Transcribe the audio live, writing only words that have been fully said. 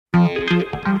You're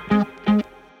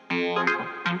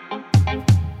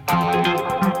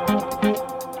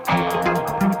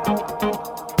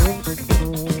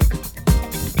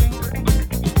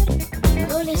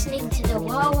listening to the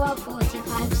Wawa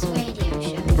 45's radio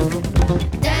show.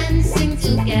 Dancing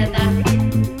together.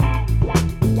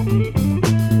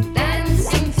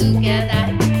 Dancing together.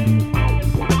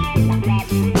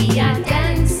 We are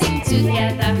dancing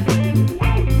together.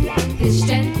 His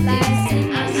strength lies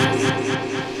in us.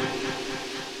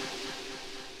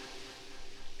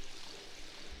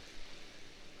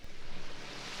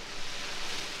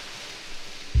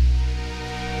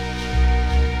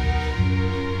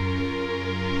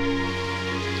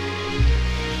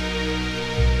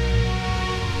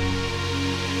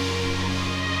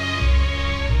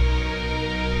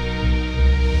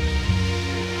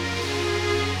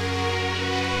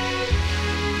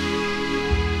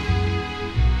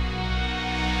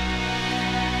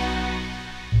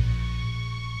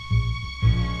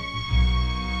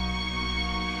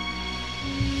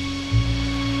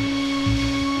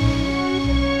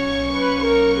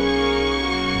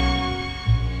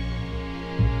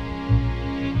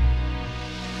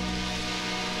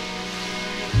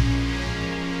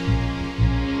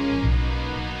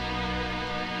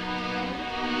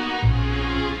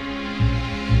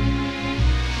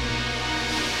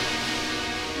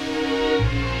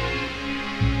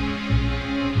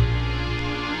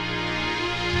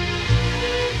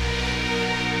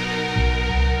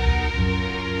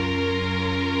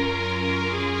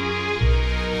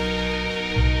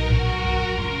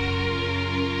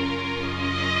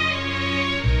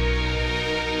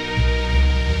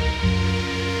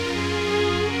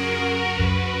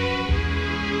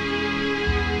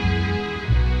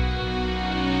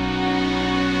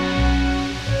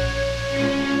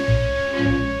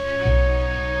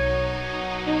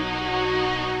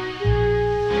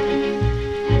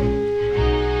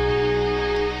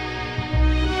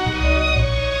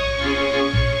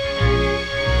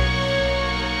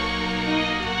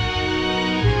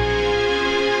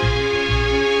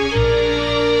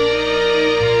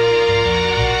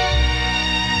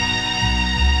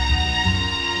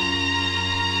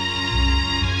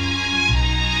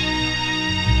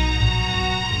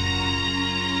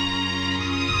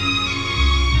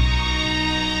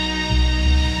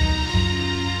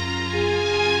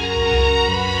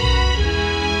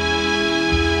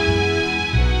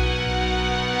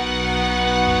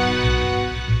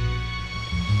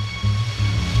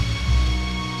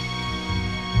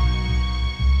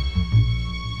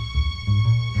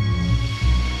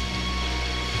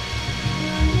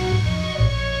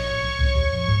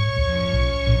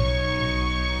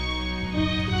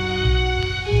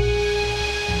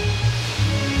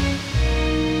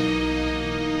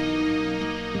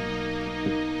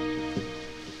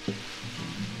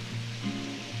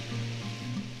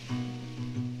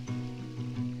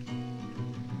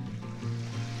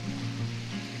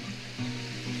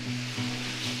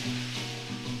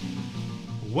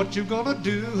 What you gonna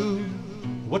do?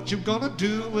 What you gonna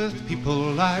do with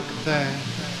people like that?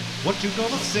 What you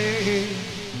gonna say?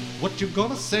 What you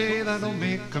gonna say that'll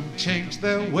make them change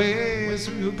their ways?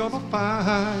 Who you gonna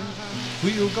find? Who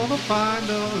you gonna find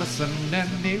to listen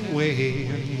anyway?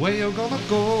 And where you gonna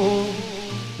go?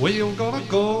 Where you gonna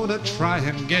go to try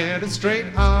and get it straight?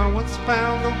 I once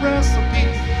found a recipe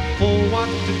for what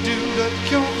to do to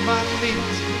cure my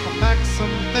needs. I packed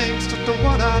some things just to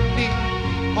what I need.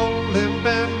 Only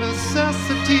bare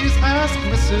necessities. Ask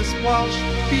Mrs. Walsh,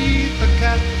 feed the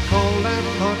cat, call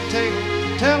landlord,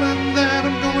 tell him that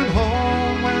I'm going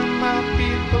home when my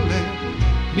people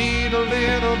need a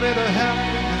little bit of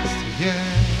happiness, yeah.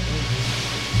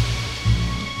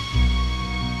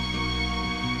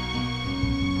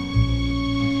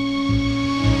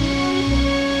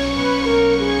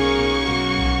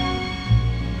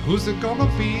 Who's it gonna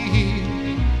be?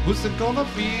 Who's it gonna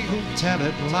be who'll tell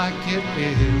it like it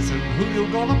is? And who you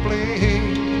gonna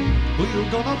blame? Who you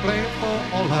gonna blame for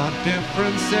all our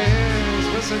differences?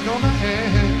 Where's it gonna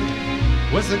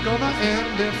end? Where's it gonna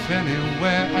end if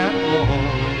anywhere at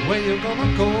all? Where you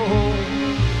gonna go?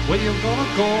 Where you gonna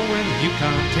go when you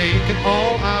can't take it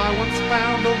all? I once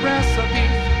found a recipe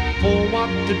for what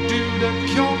to do to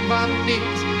cure my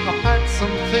needs. I packed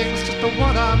some things just to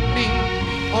what I need.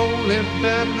 Only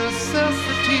bare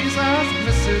necessities. Ask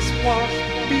Mrs. Walsh,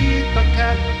 feed the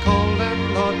cat, call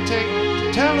landlord,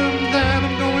 tell him that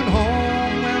I'm going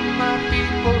home when my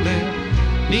people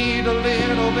need a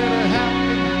little bit of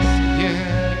happiness, yeah.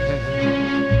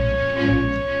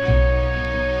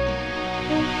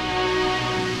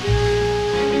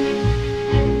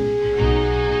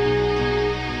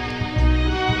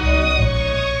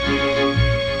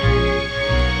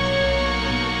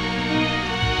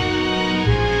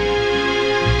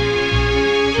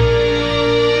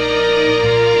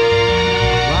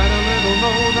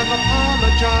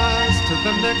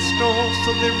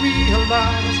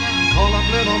 realize. Call up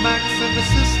little Max and his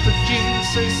sister Jean.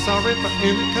 Say sorry for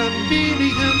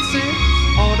inconveniences.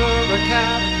 Order a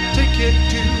cab, take it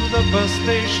to the bus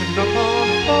station. I'm on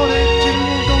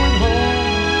 42 going home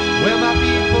where my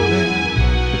people live.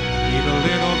 Need a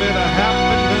little bit of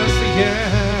happiness, yeah.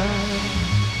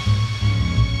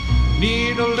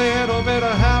 Need a little bit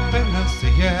of happiness,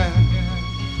 yeah.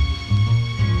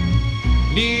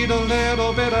 Need a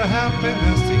little bit of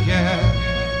happiness, yeah.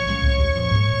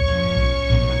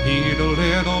 Need a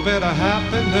little bit of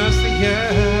happiness,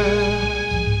 yeah.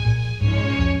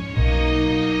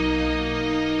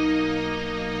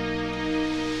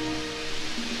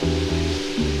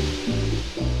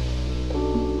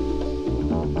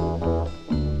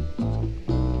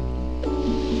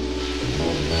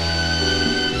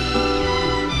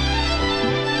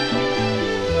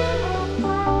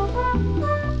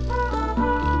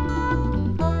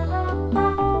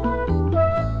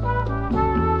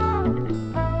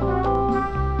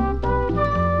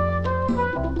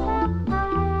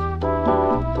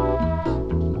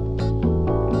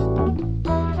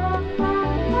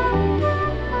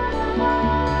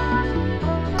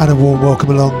 And a warm welcome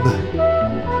along.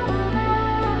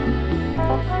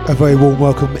 A very warm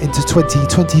welcome into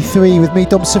 2023 with me,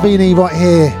 Dom Savini, right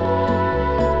here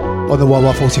on the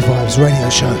YY45's radio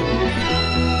show.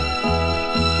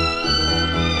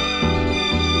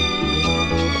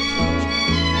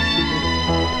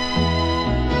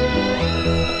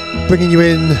 Bringing you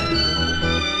in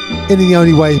the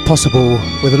only way possible,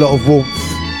 with a lot of warmth,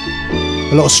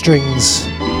 a lot of strings,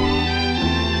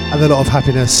 and a lot of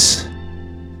happiness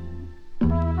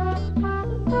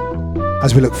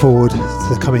as we look forward to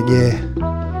the coming year.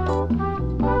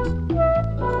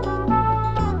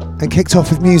 And kicked off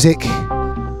with music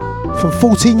from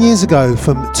 14 years ago,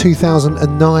 from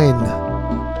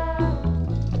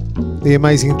 2009. The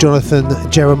amazing Jonathan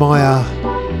Jeremiah.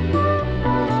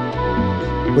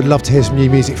 Would love to hear some new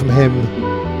music from him.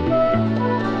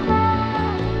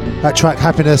 That track,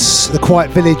 Happiness, the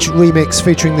Quiet Village remix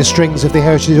featuring the strings of the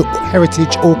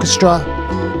Heritage Orchestra.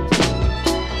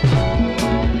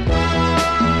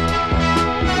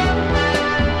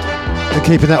 And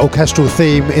keeping that orchestral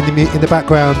theme in the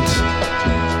background.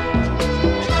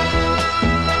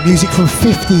 Music from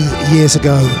 50 years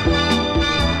ago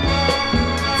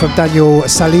from Daniel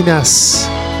Salinas.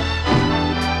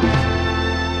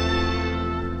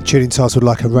 Tune entitled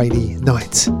Like a Rainy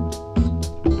Night.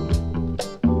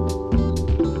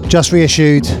 Just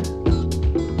reissued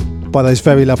by those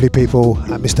very lovely people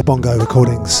at Mr. Bongo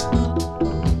Recordings.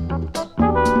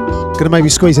 Gonna maybe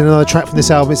squeeze in another track from this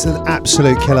album. It's an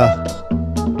absolute killer.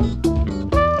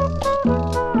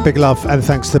 Big love and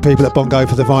thanks to the people at Bongo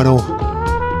for the vinyl.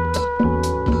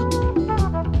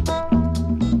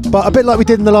 But a bit like we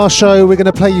did in the last show, we're going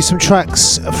to play you some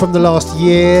tracks from the last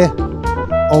year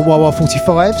on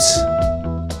YY45s.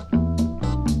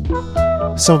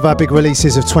 Some of our big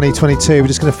releases of 2022. We're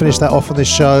just going to finish that off on this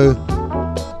show.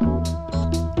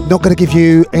 Not going to give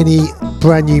you any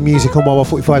brand new music on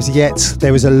YY45s yet.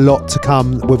 There is a lot to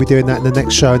come. We'll be doing that in the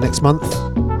next show next month.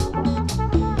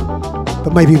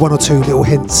 But maybe one or two little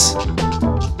hints.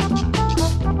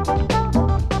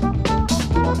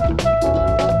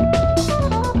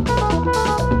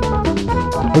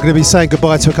 We're going to be saying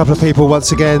goodbye to a couple of people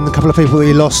once again, a couple of people that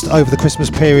we lost over the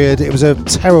Christmas period. It was a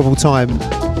terrible time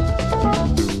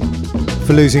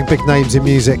for losing big names in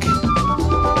music. So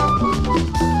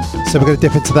we're going to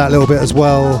dip into that a little bit as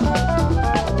well.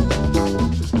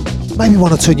 Maybe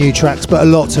one or two new tracks, but a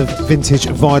lot of vintage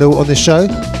vinyl on this show.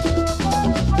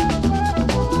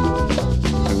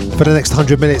 For the next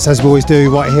 100 minutes, as we always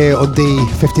do, right here on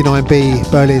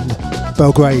D59B, Berlin,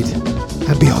 Belgrade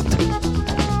and beyond.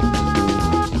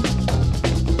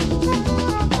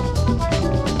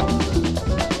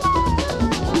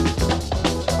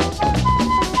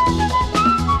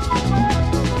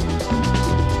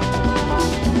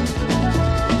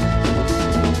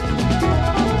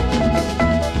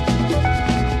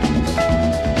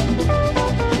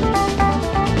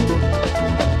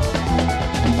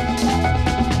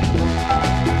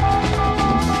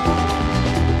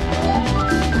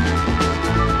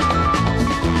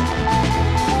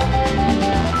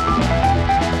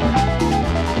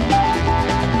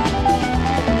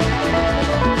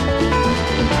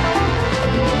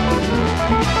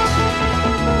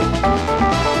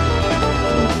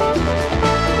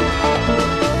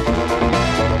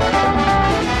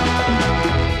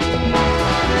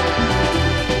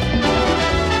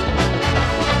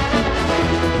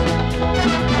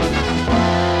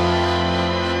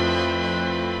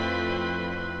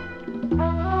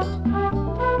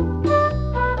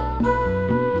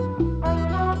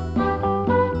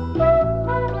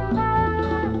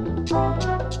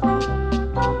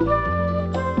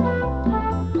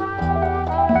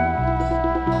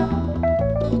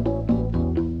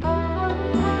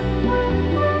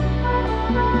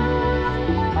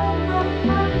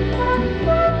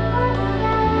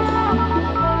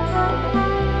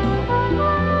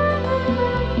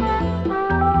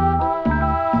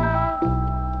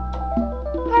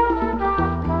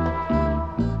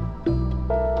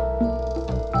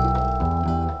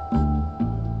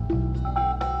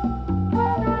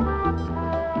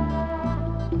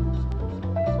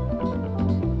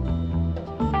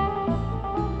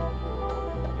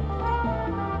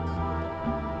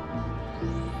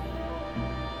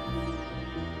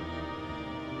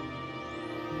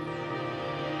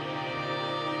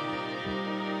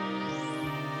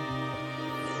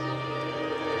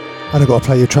 And I've got to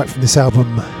play you a track from this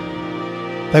album.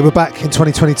 They were back in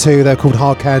 2022. They're called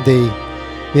Hard Candy.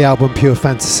 The album Pure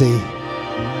Fantasy.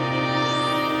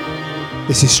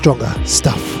 This is Stronger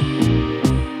Stuff.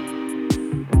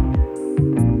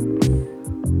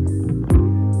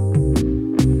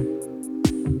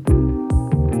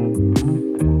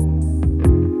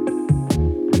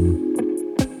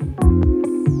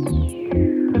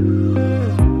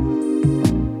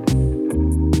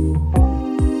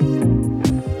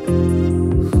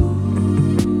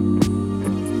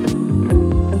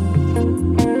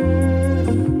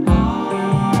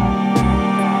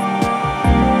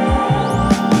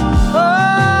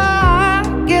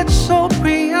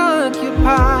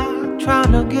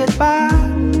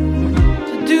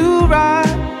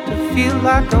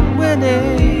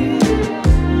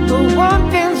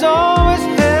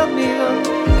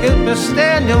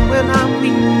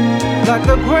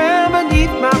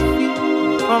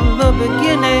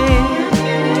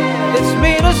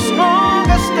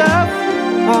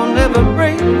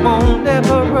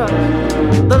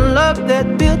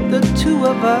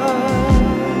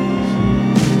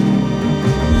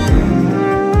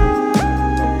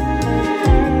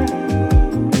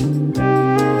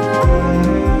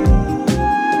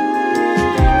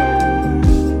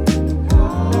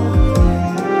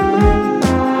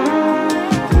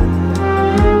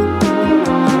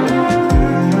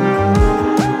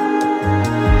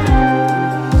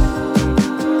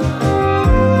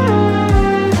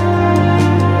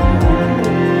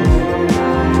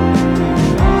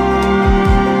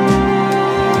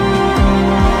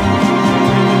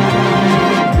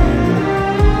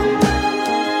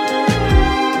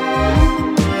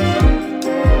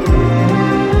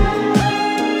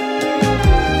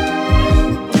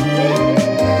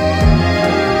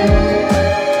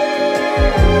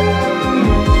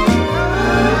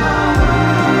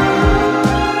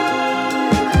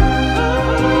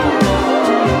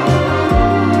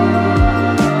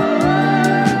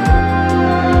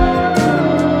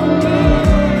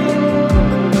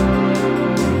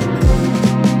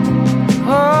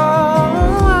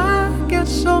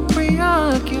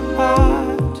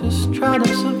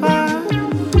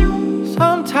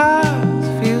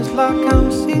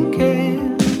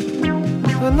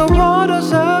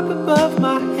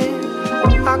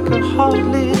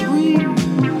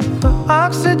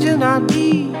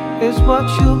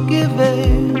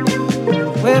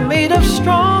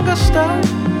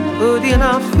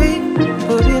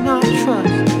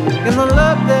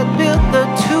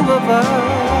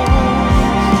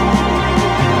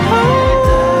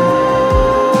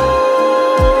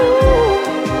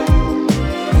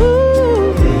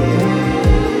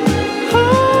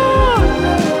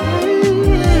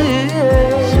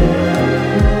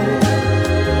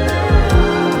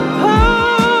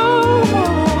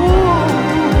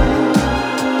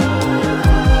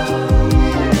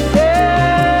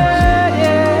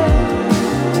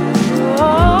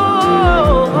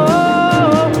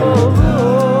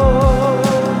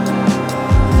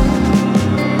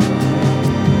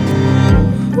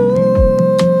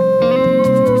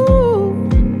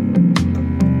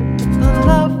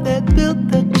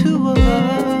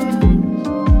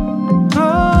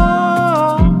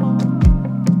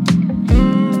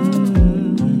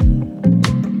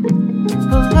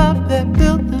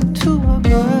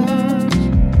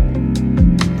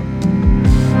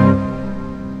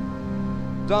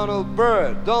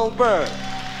 Donald Byrd.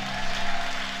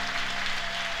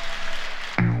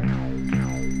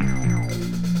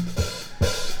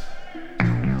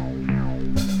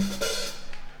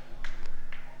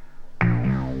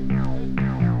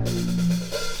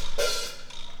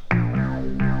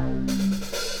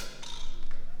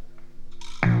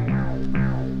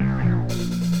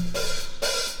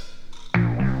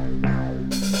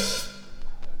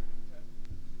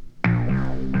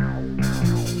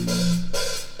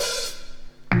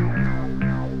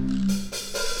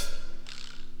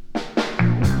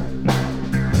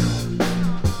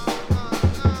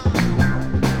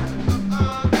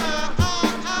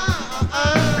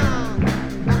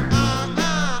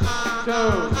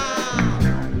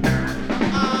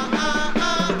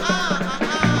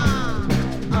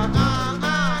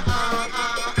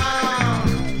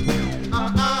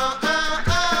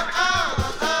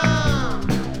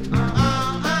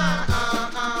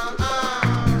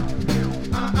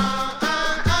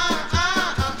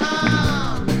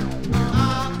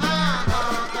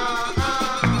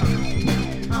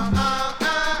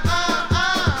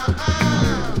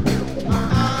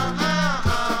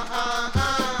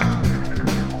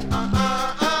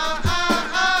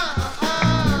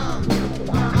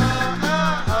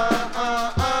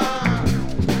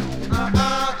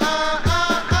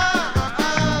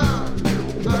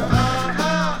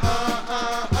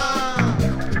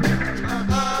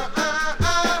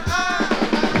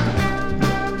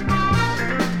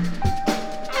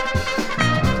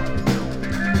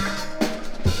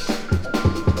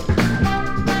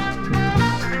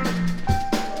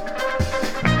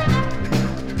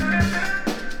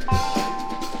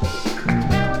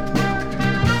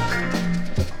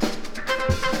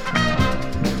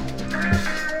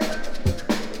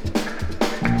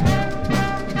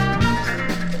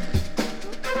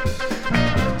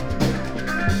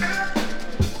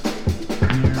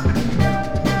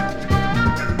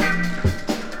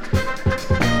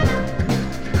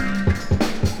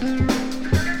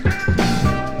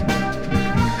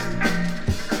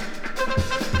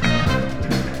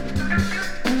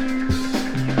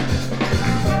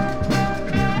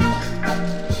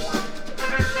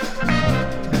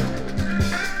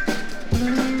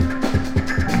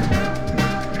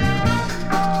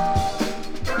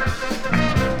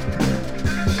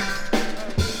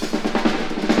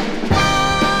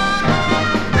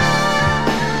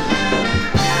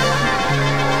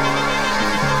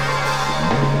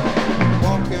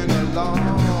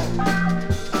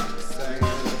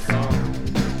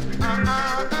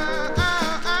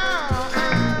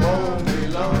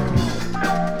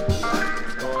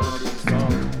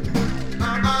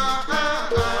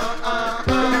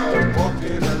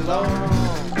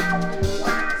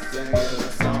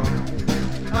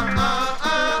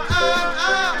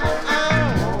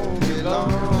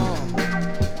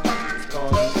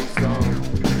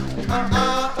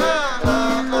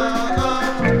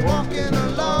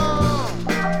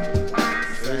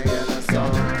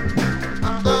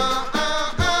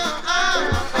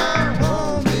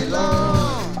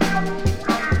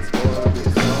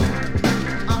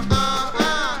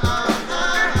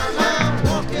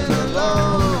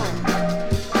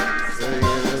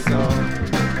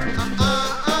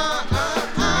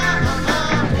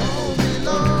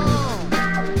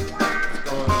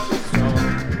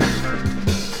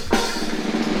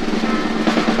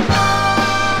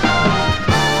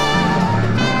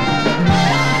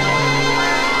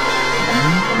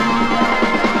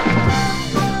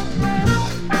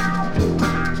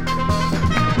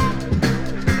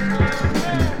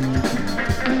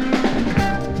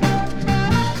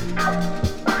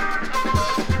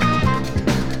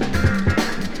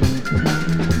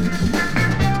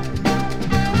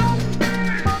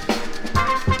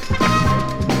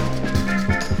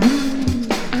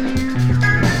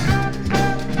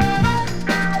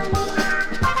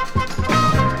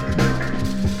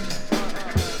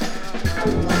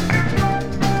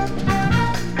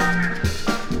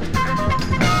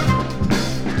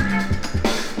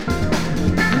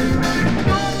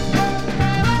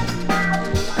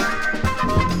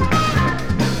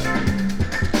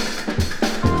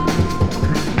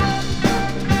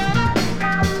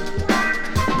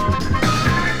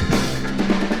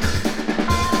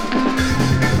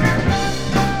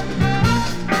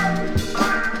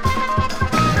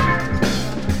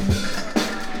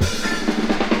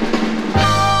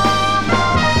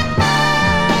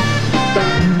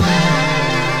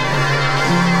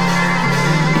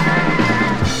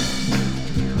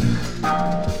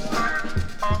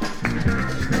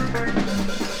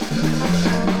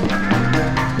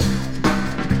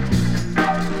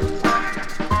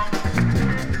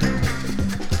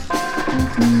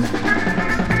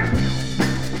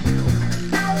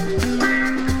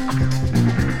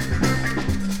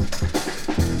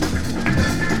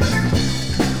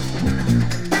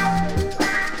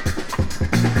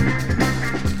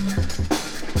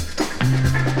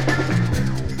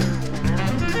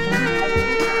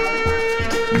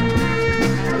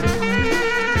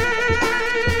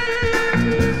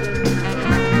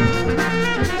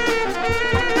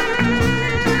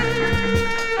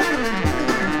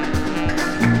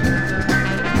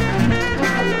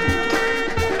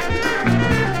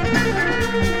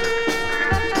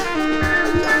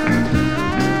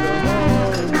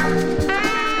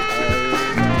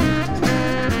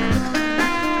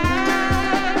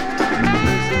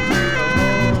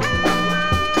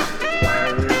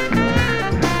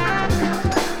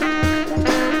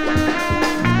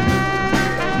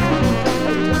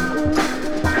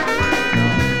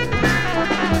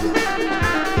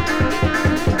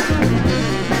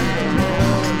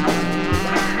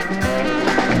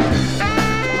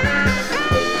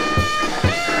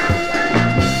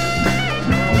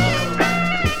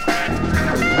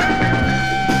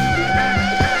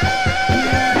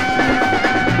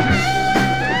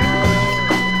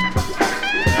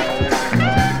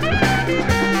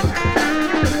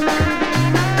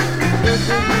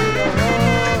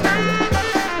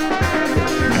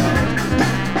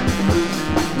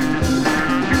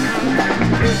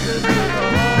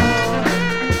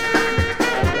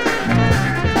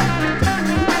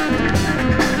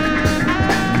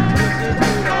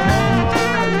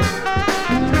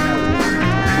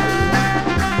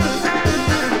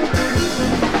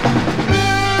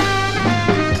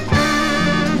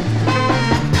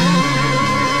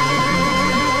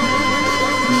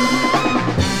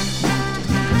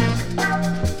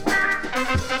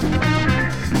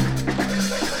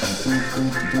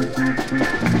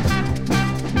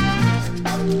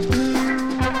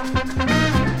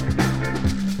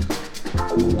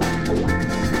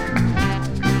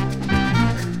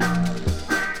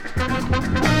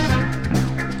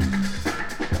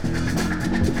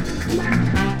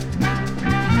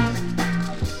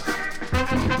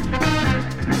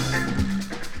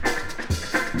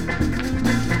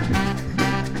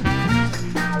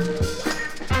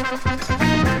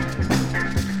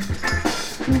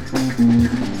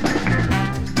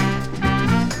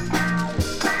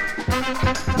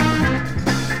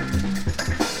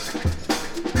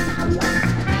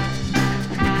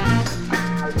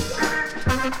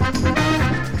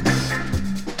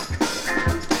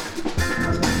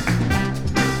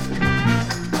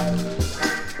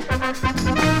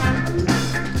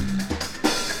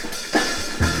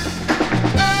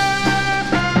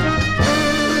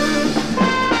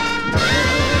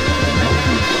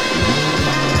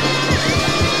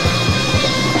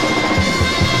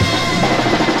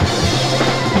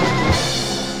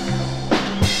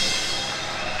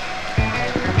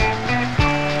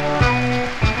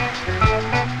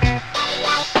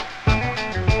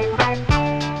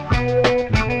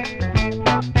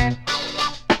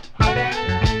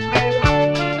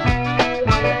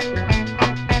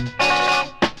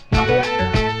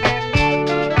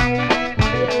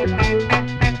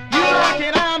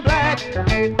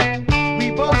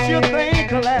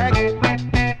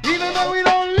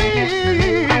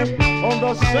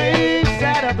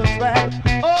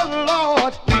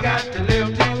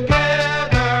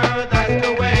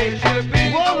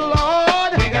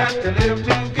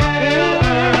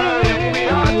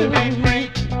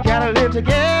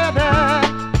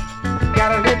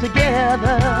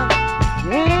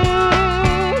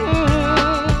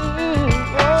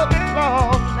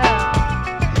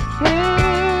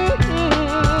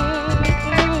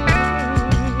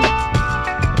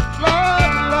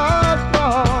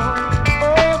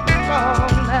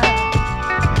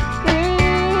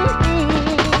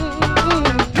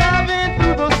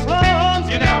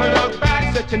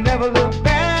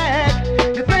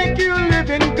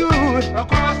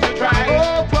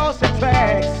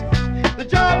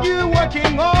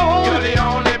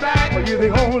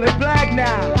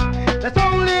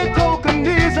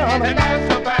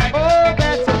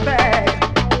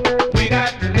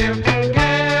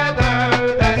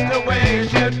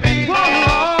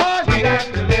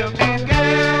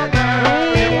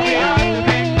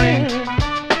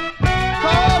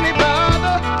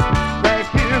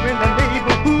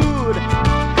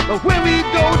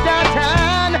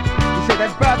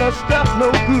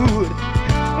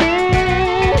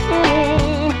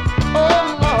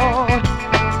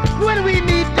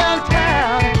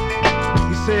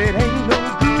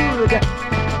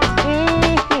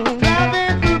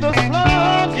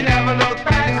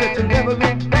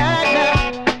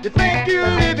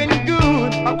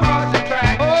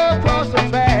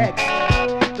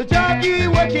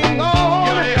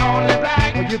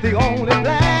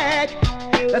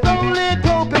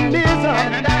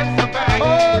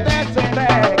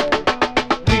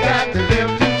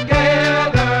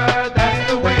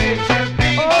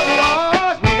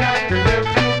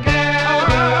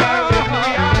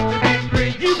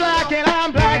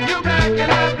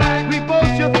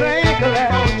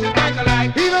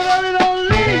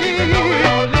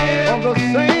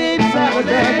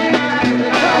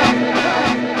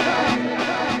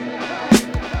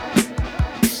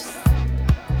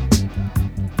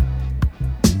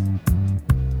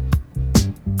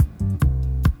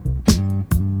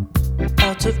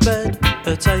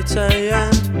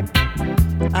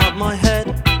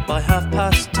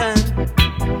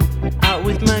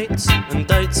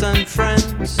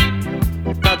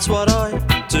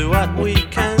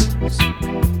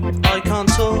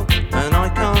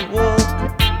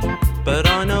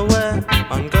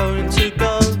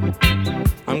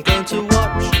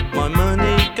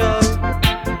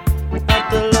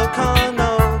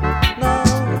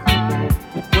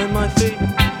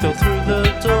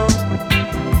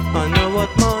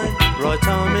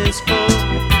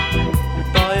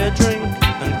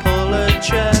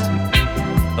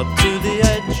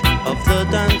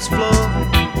 dance floor,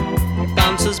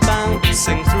 bouncers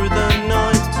bouncing through the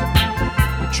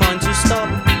night, trying to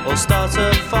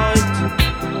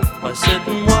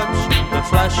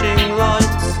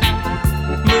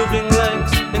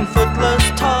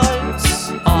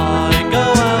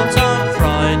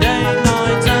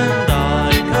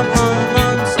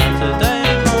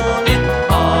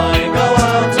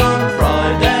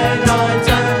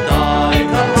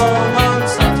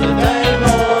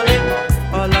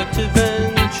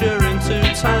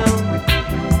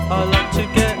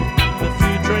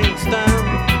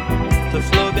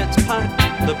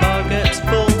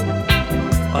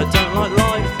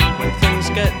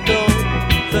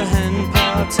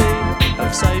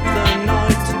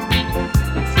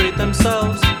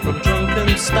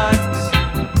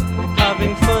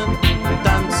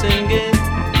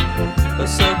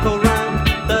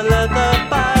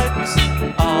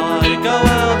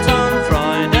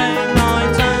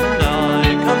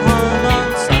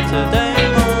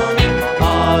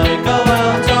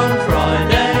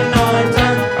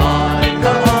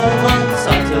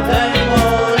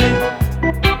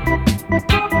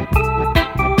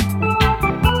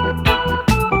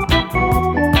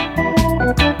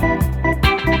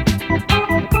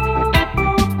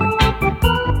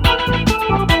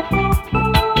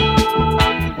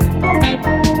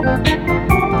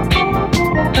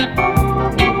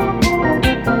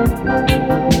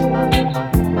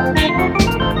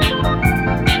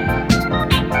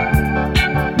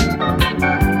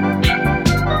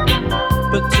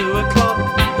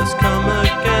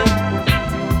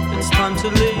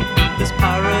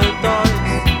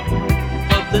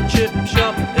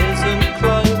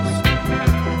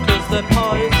their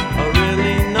pies are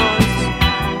really nice.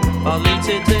 I'll eat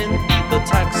it in the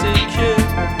taxi queue,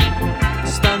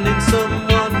 stand in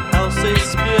someone else's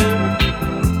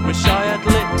spew. Wish I had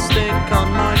lipstick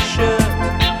on my shirt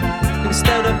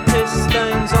instead of piss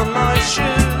stains on my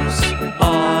shoes.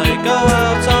 I go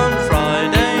out on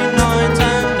Friday night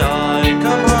and I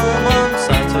come home on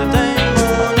Saturday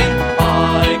morning.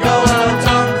 I go out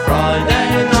on Friday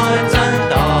night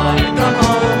and I come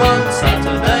home on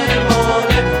Saturday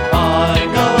morning. I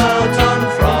go out on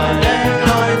Friday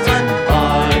night and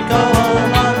I go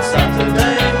home on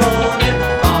Saturday morning.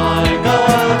 I go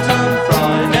out on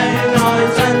Friday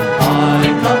night and I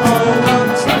come home on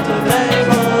Saturday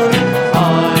morning.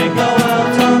 I go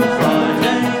out on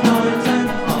Friday night and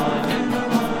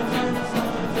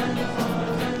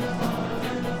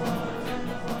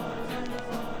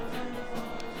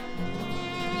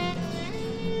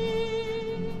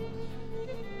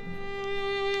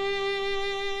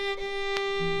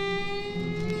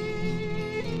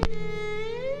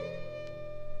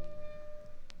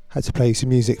Had to play some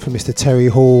music for Mr. Terry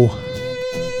Hall.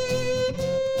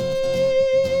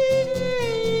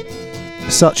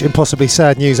 Such impossibly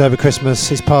sad news over Christmas,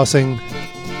 his passing.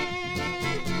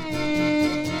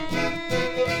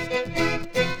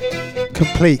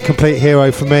 Complete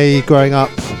hero for me growing up.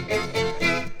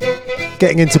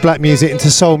 Getting into black music,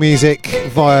 into soul music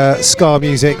via ska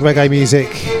music, reggae music.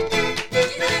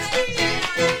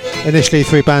 Initially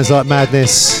through bands like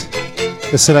Madness,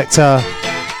 The Selector,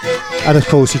 and of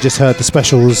course you just heard the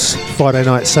Specials, Friday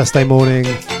night, Saturday morning.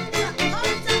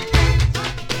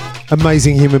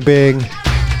 Amazing human being.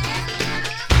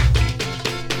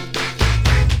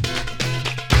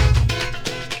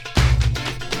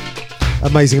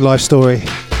 Amazing life story.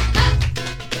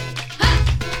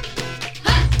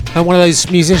 And one of those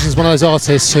musicians, one of those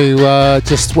artists who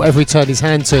just whatever he turned his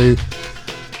hand to,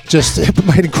 just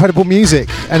made incredible music.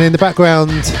 And in the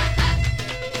background,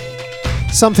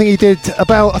 something he did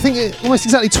about, I think, almost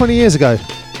exactly 20 years ago.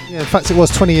 Yeah, in fact, it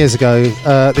was 20 years ago.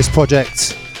 This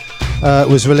project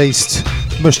was released.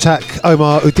 Mushtaq,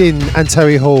 Omar Uddin and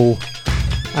Terry Hall.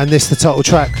 And this, the title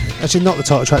track, actually not the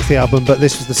title track to the album, but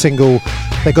this was the single,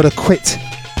 They Gotta Quit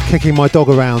Kicking My Dog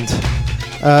Around.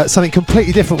 Something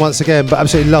completely different once again, but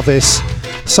absolutely love this.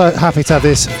 So happy to have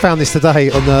this. Found this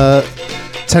today on the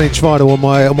 10-inch vinyl on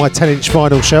my 10-inch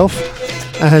vinyl shelf.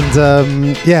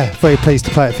 And yeah, very pleased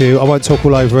to play it for you. I won't talk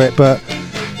all over it, but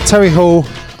Terry Hall,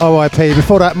 RIP.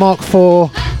 Before that, Mark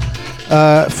IV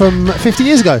from 50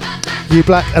 years ago. You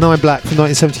Black and I'm Black from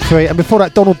 1973. And before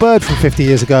that, Donald Byrd from 50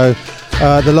 years ago.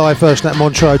 The live version at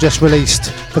Montreux, just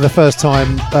released for the first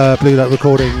time, Blue Note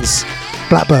Recordings,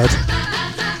 Blackbird.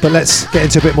 But let's get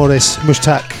into a bit more of this.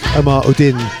 Mushtaq, Omar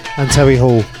Uddin and Terry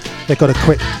Hall. They've got to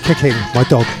quit kicking my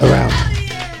dog around.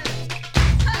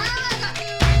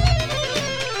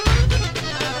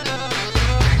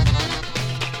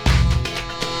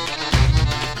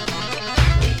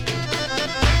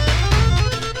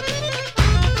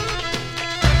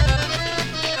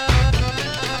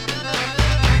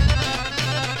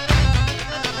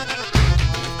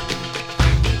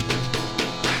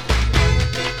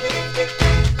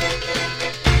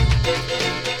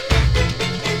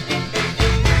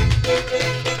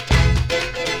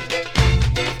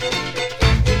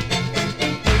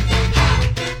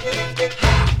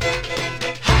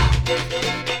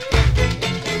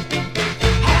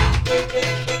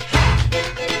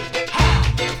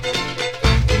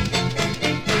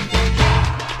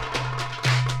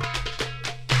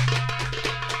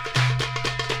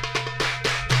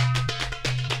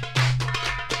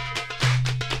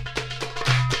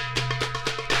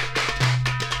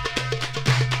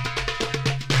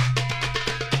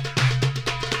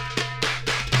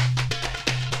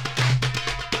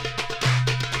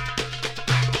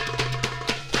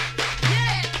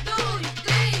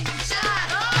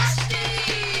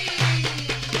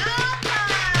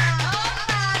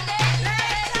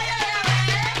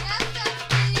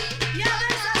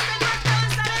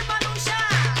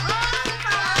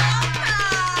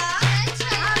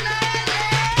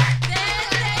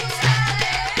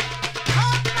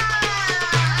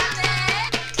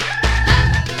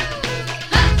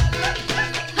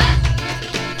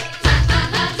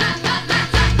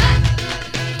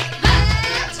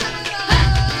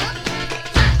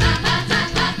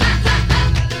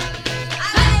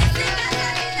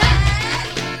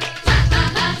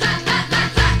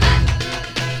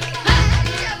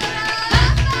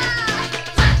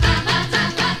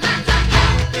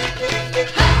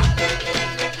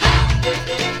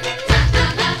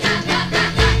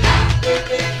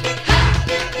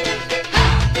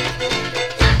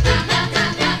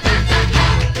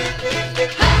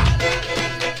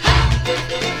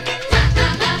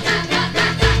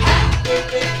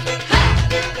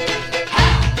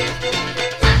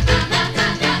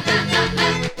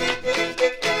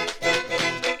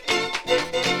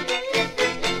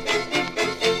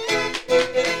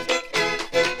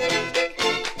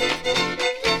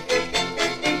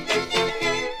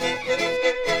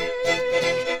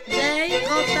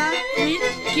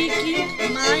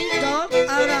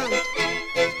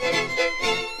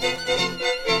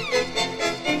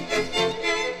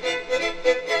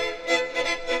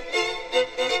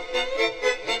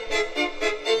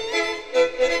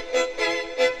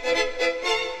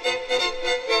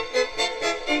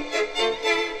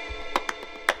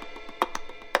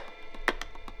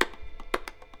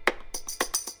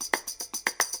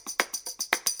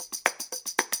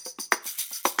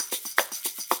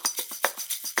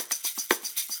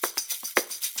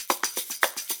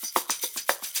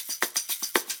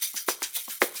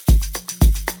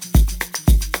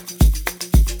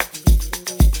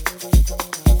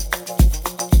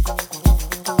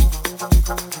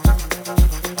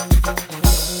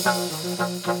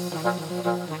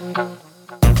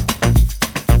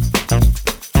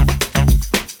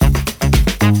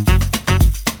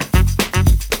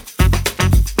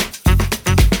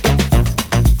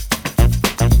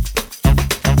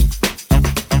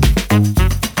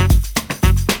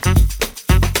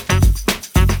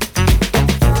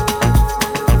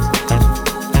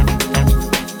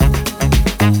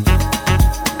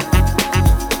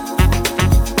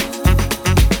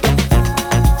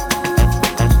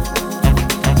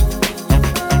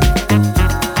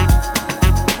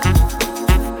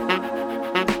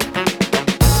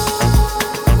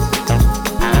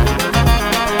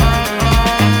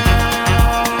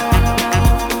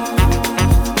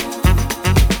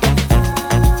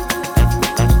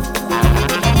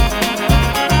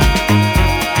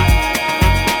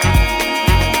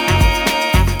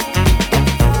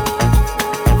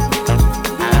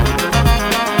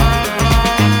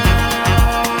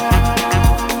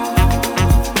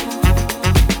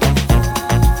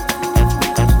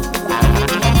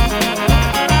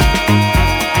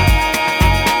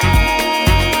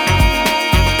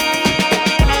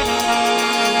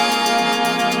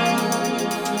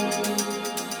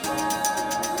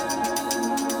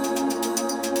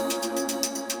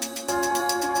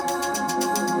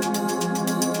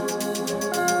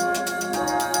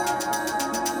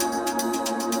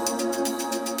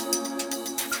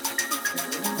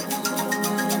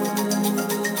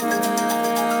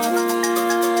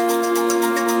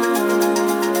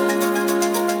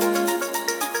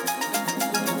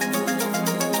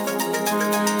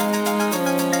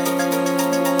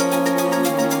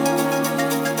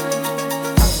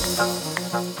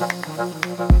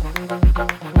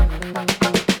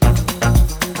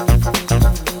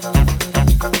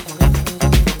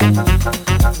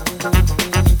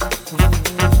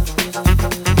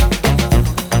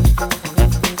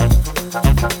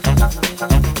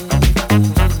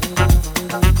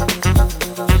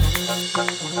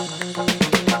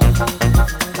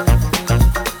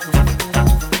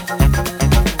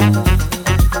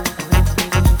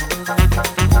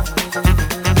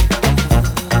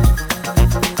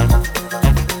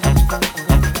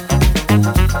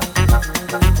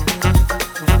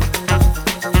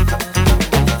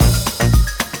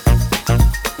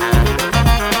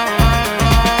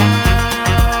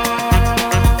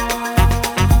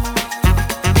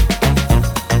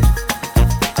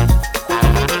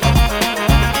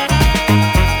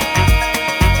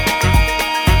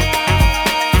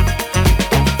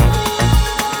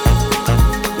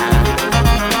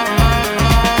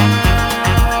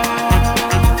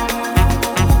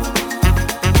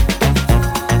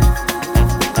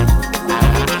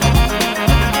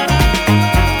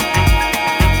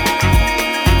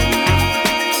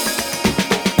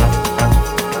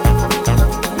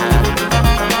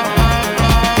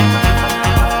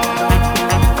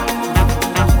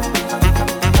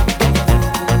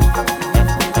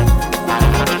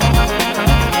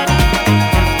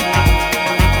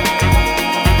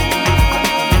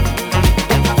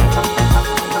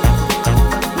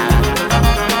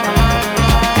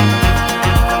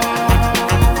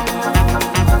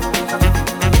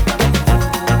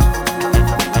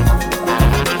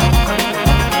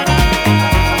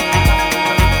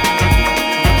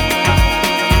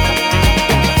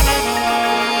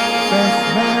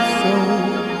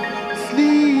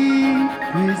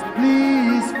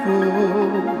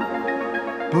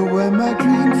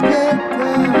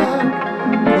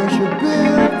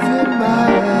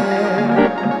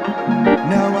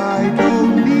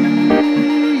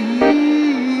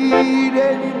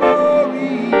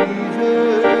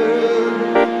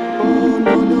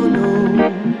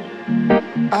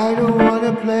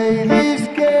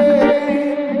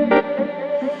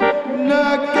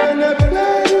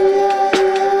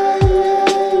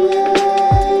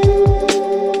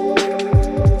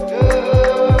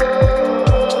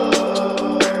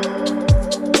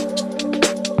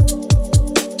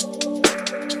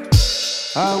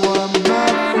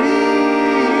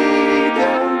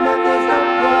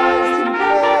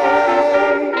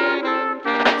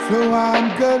 So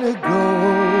I'm gonna go.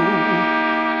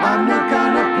 I'm not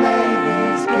gonna play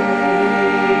these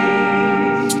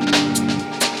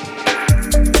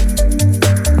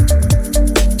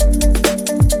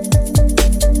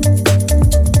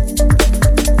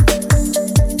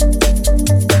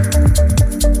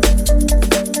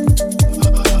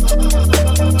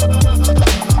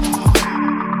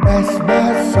That's my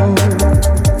soul.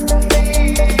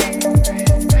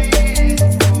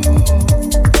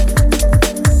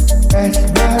 That's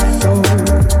my soul.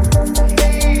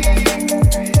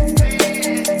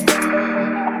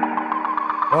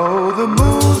 Oh, the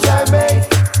moves I make,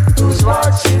 who's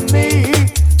watching me?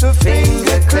 The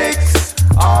finger clicks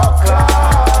are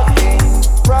clocking,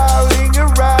 prowling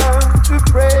around to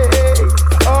pray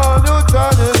on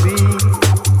autonomy.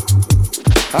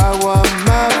 I want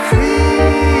my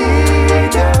freedom,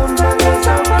 but there's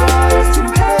no price to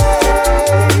pay.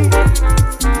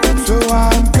 So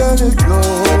I'm gonna go.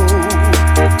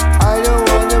 I don't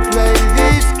wanna play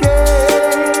this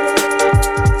game.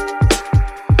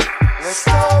 Let's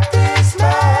stop this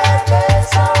madness.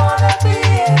 I wanna be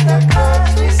in the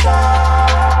countryside.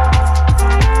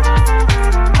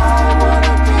 I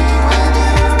wanna be with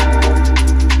you.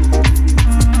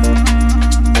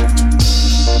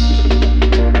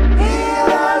 Heal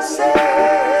ourselves,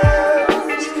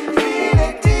 feel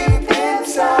it deep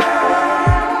inside.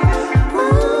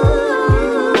 Ooh,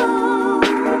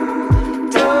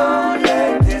 don't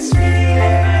let this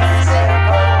feeling slip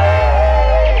away.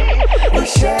 We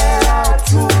share our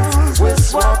tools, we'll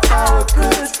swap our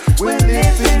goods, we'll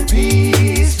live in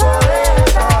peace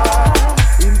forever.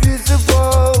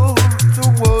 Invisible to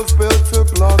walls built to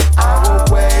block our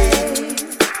way.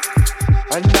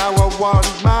 And now I want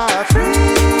my freedom,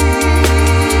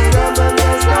 and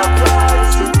there's no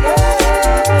price to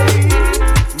pay.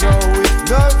 No, it's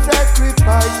no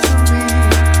sacrifice to me.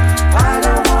 I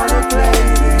don't wanna play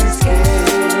this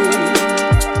game.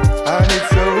 And it's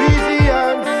so easy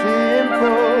and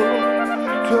simple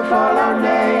to follow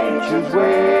nature's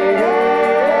way.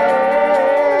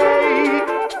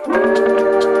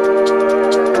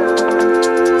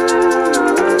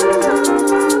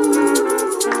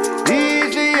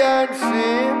 Easy and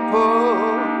simple,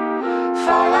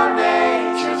 follow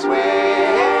nature's way.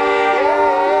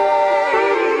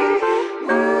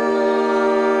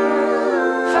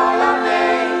 Follow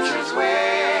nature's way.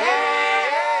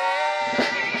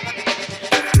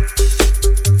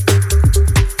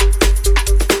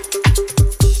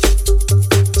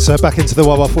 So back into the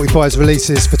YY45's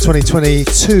releases for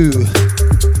 2022.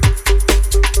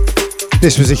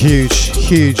 This was a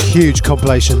huge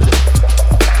compilation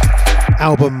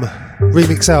album,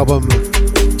 remix album,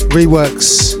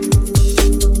 reworks,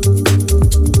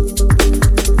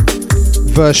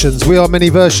 versions. We Are Many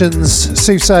Versions,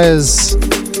 Soothsayers.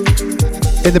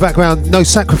 In the background, No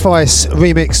Sacrifice,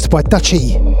 remixed by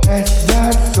Dutchy. That's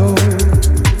my soul.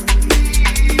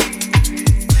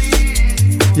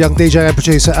 Young DJ and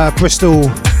producer out of Bristol.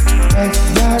 That's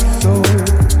my soul.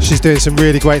 She's doing some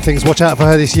really great things. Watch out for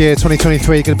her this year,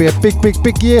 2023. Going to be a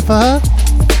big year for her.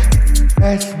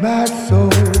 That's my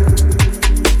soul.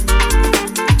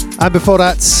 And before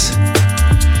that,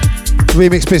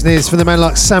 remix business from the man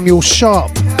like Samuel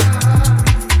Sharp.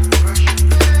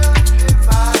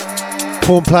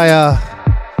 Horn player,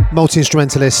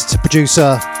 multi-instrumentalist,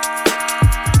 producer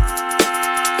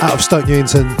out of Stoke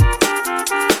Newington.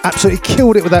 Absolutely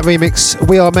killed it with that remix.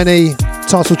 We Are Many,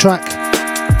 title track.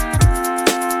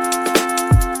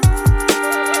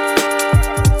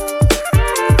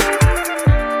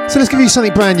 So let's give you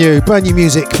something brand new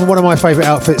music from one of my favourite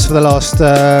outfits for the last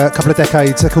couple of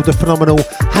decades. They're called the Phenomenal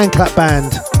Handclap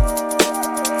Band.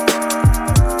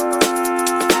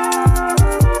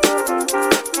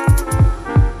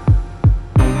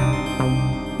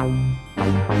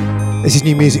 This is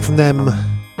new music from them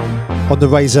on the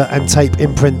Razor and Tape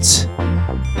imprint.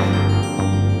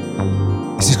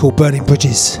 This is called Burning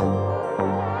Bridges.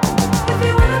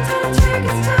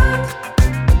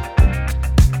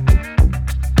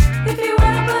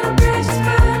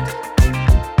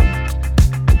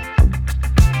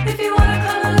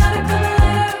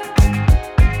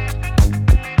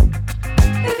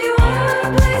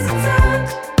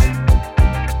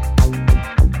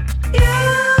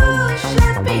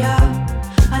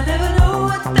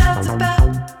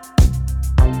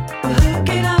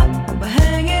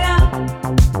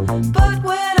 But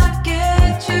when I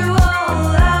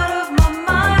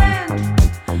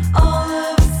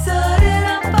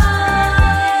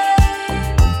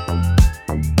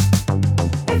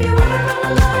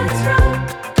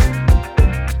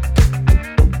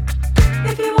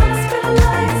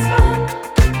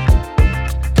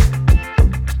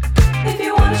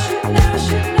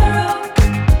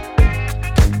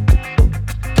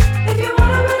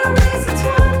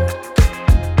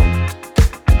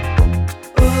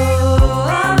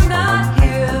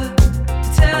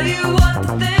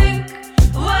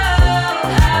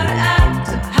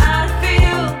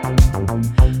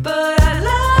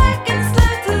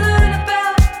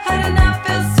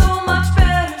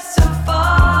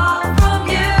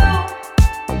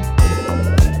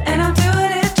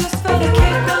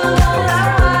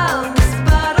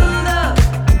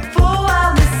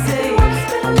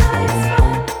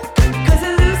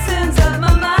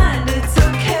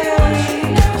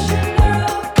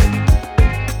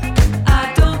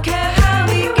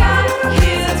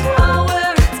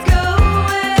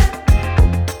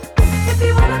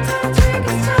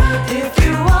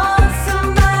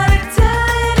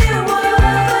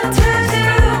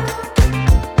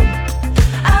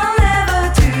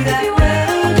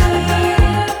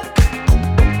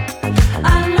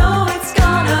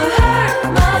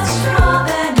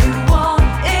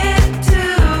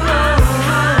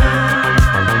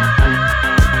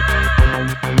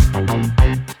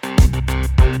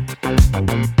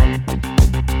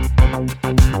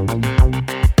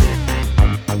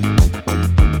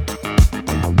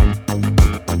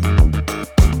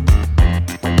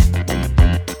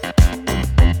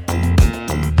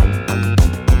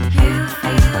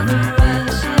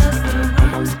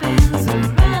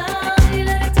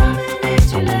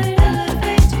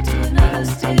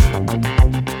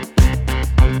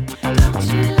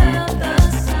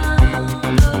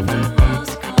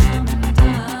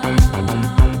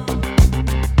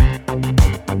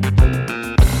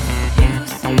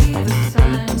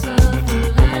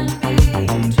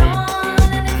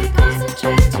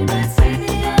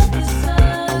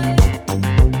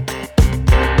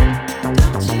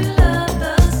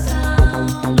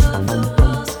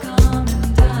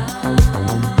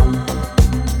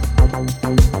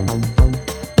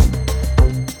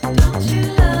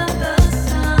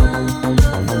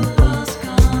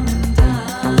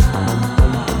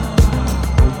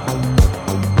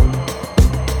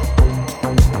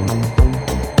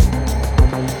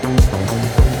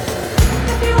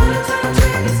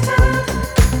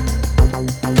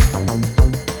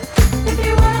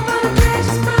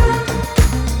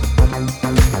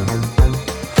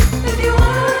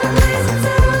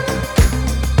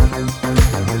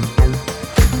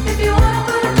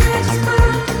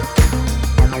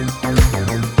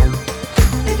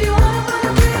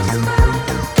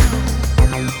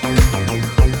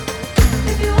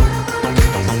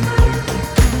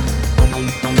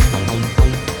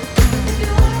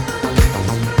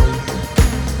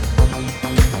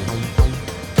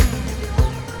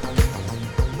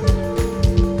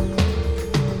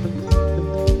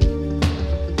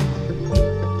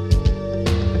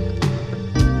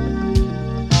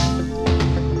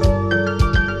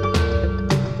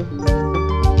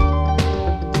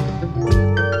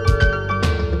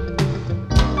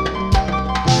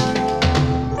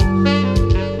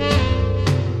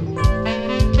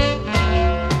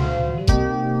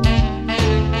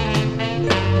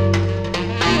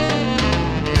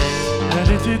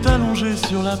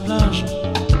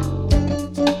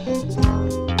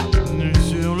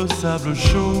sable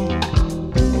chaud.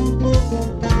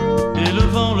 Et le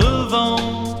vent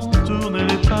tournait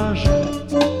les pages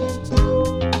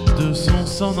de son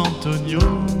San Antonio.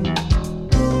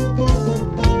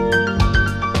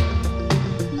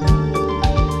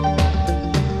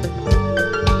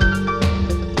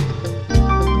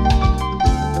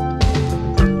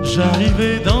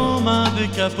 J'arrivais dans ma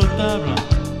décapotable,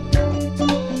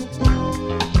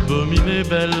 bominé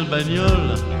belle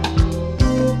bagnole,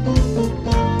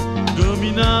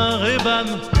 Gomina Reban,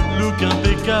 look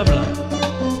impeccable,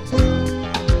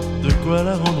 de quoi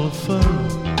la rendre folle.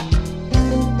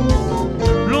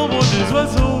 L'ombre des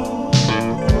oiseaux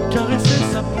caressait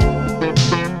sa peau,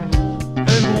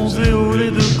 elle bronzait au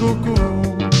lait de coco.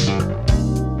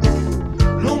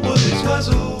 L'ombre des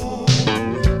oiseaux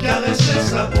caressait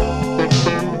sa peau,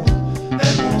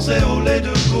 elle bronzait au lait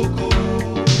de coco.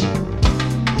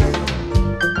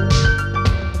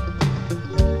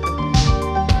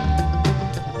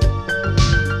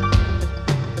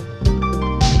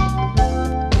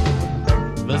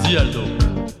 Vas-y Aldo,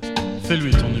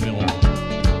 fais-lui ton numéro.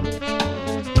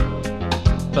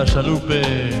 Pachaloupe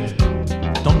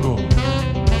tango.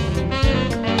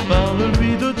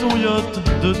 Parle-lui de ton yacht,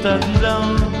 de ta villa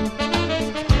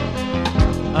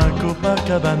à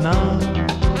Copacabana.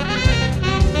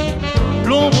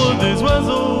 L'ombre des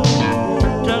oiseaux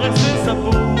caressait sa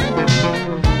peau,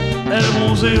 elle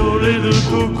bronzait au lait de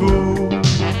coco.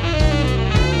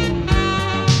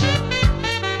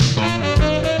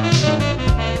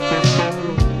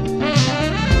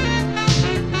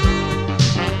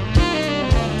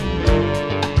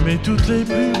 Mais toutes les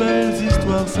plus belles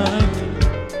histoires s'arrêtent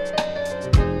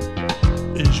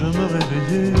et je me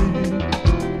réveillais.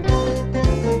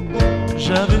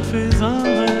 J'avais fait un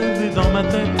rêve et dans ma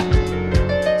tête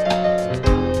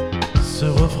ce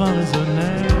refrain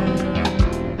résonnait.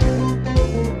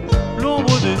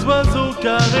 L'ombre des oiseaux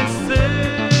caressait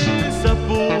sa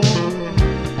peau,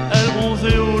 elle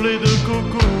bronzait au lait de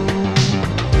coco.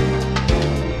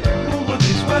 L'ombre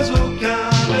des oiseaux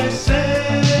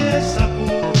caressait sa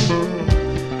peau,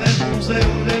 elle bronzait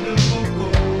au lait de coco.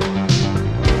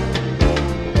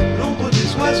 L'ombre des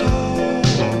oiseaux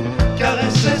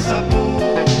caressait sa peau,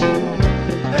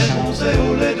 elle bronzait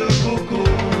au lait de coco.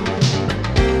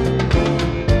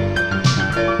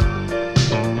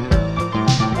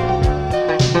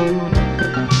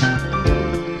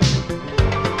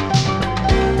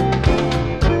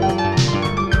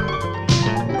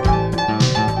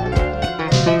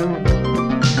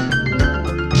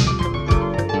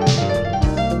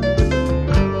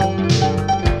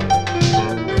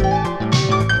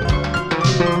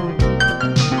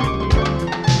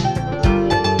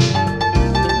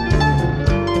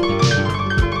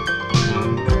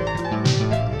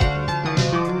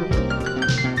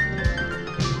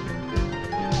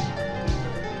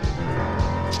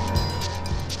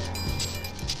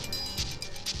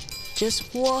 Just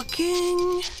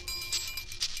walking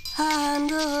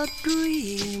and a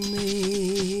dreaming,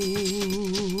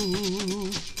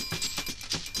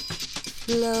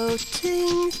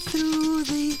 floating through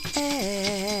the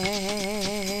air,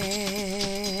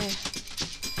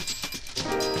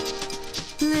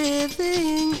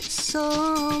 living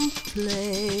someplace,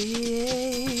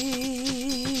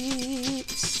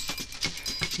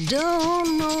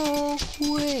 don't know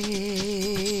where.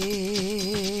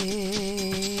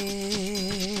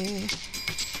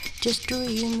 Just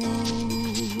dreaming,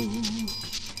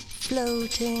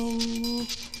 floating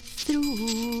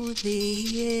through the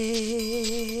air.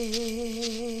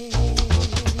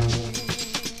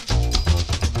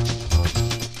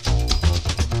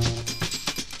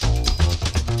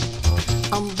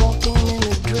 I'm walking in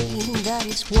a dream that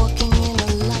is walking in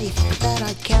a life that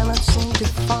I cannot seem to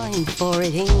find, for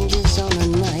it hinges on a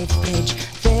knife edge,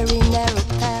 very narrow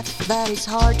path that is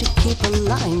hard to keep a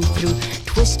line through,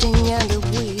 twisting and a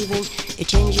weaving, it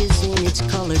changes in its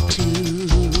color too.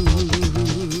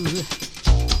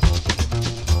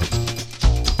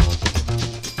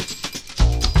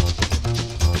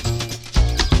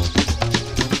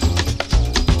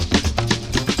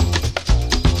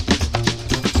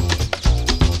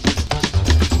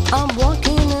 I'm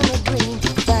walking in a dream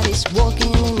that is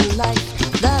walking in a life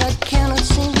that I cannot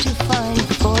seem to find,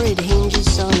 for it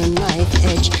hinges on a knife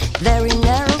edge, very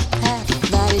narrow path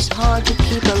that is hard to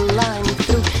keep a line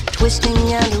through,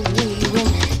 twisting and a weaving,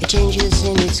 it changes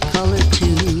in its color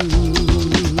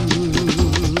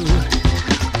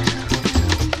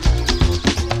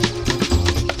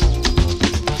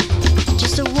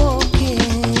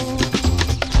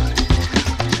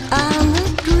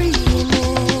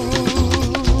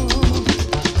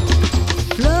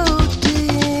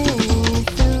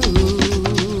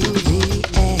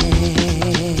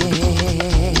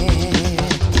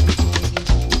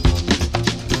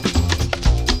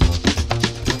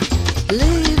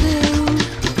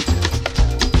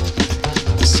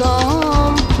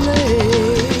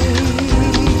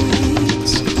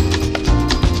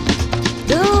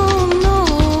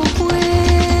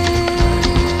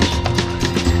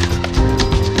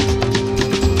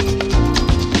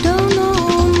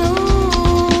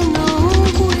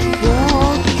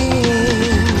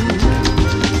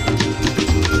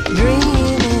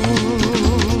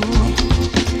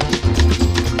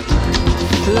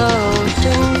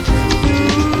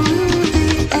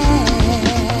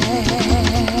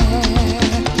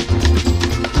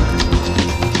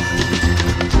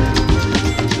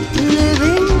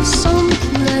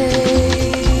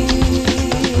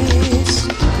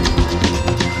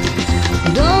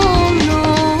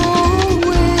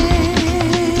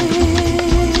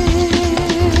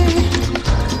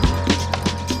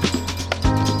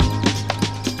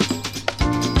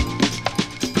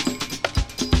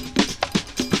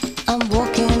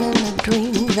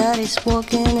is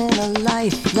walking in a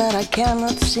life that I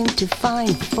cannot seem to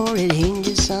find, for it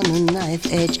hinges on a knife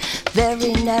edge.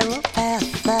 Very narrow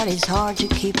path that is hard to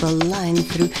keep a line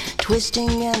through.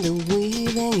 Twisting and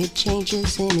weaving, it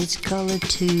changes in its color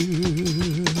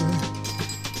too.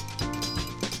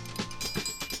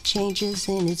 Changes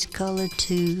in its color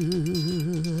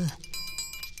too.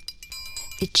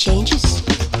 It changes,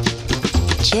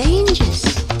 it changes,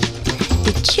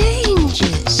 it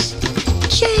changes,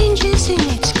 changes in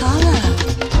its color.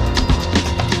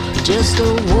 Just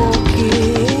a walking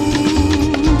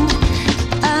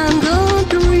and a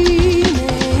dreaming,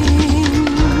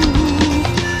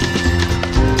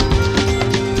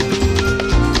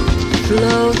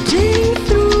 floating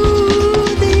through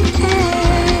the air,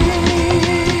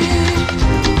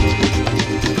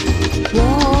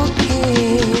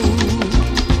 walking,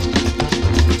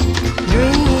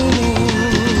 dreaming,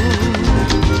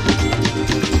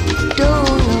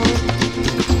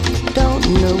 don't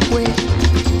know where,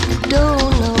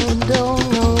 don't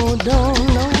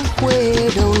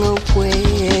know where.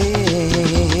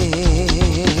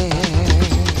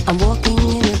 I'm walking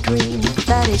in a dream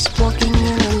that is walking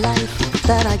in a life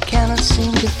that I cannot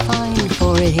seem to find,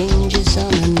 for it hinges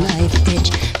on a knife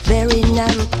edge. Very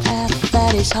narrow path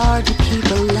that is hard to keep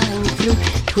a line through.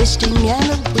 Twisting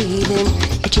and weaving,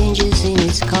 it changes in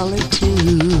its color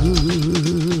too.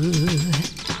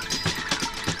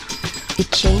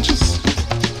 It changes,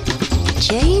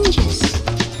 changes,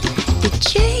 it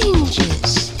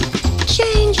changes,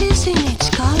 changes in its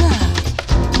color.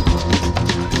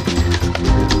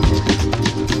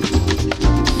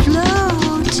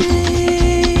 Floating,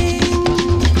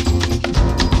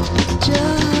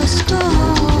 just a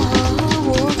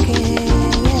walking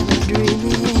and a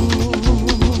dreaming,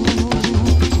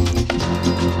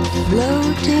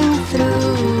 floating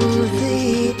through the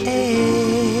air.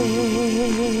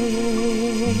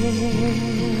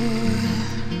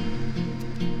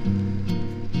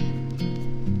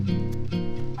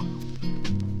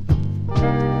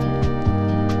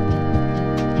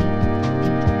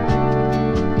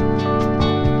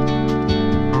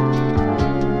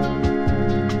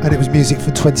 And it was music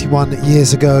from 21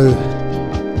 years ago.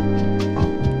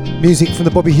 Music from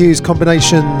the Bobby Hughes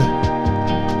combination,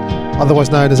 otherwise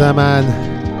known as our man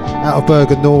out of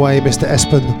Bergen, Norway, Mr.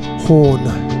 Espen Horn.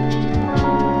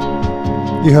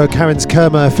 You heard Karen's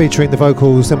Kerma featuring the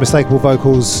vocals, the unmistakable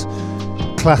vocals,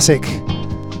 classic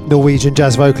Norwegian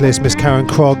jazz vocalist Miss Karen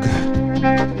Krog.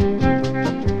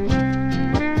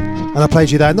 And I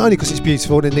played you that not only because it's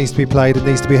beautiful and it needs to be played, it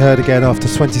needs to be heard again after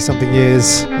 20 something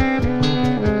years,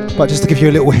 but just to give you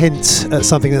a little hint at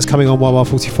something that's coming on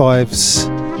YY45's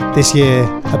this year,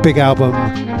 a big album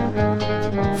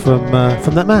from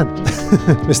that man,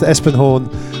 Mr. Espen Horn.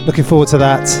 Looking forward to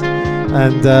that,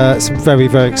 and some very,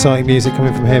 very exciting music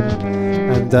coming from him,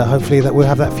 and hopefully that we'll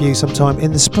have that for you sometime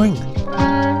in the spring.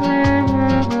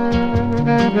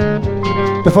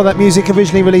 Before that, music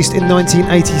originally released in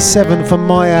 1987 from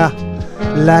Maya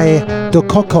Lay do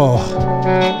Coco.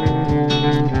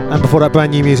 And before that,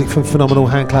 brand new music from phenomenal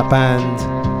Handclap Band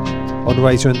on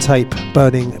Razor and Tape,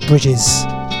 Burning Bridges.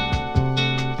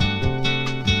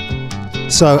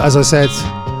 So, as I said,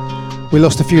 we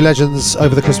lost a few legends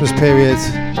over the Christmas period,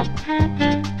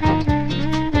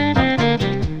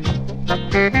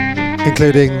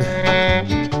 including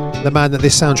the man that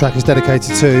this soundtrack is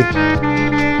dedicated to,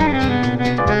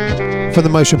 from the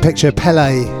motion picture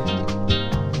Pele.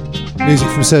 Music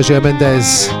from Sergio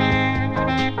Mendes,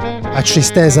 A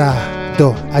Tristeza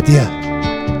do Adieu.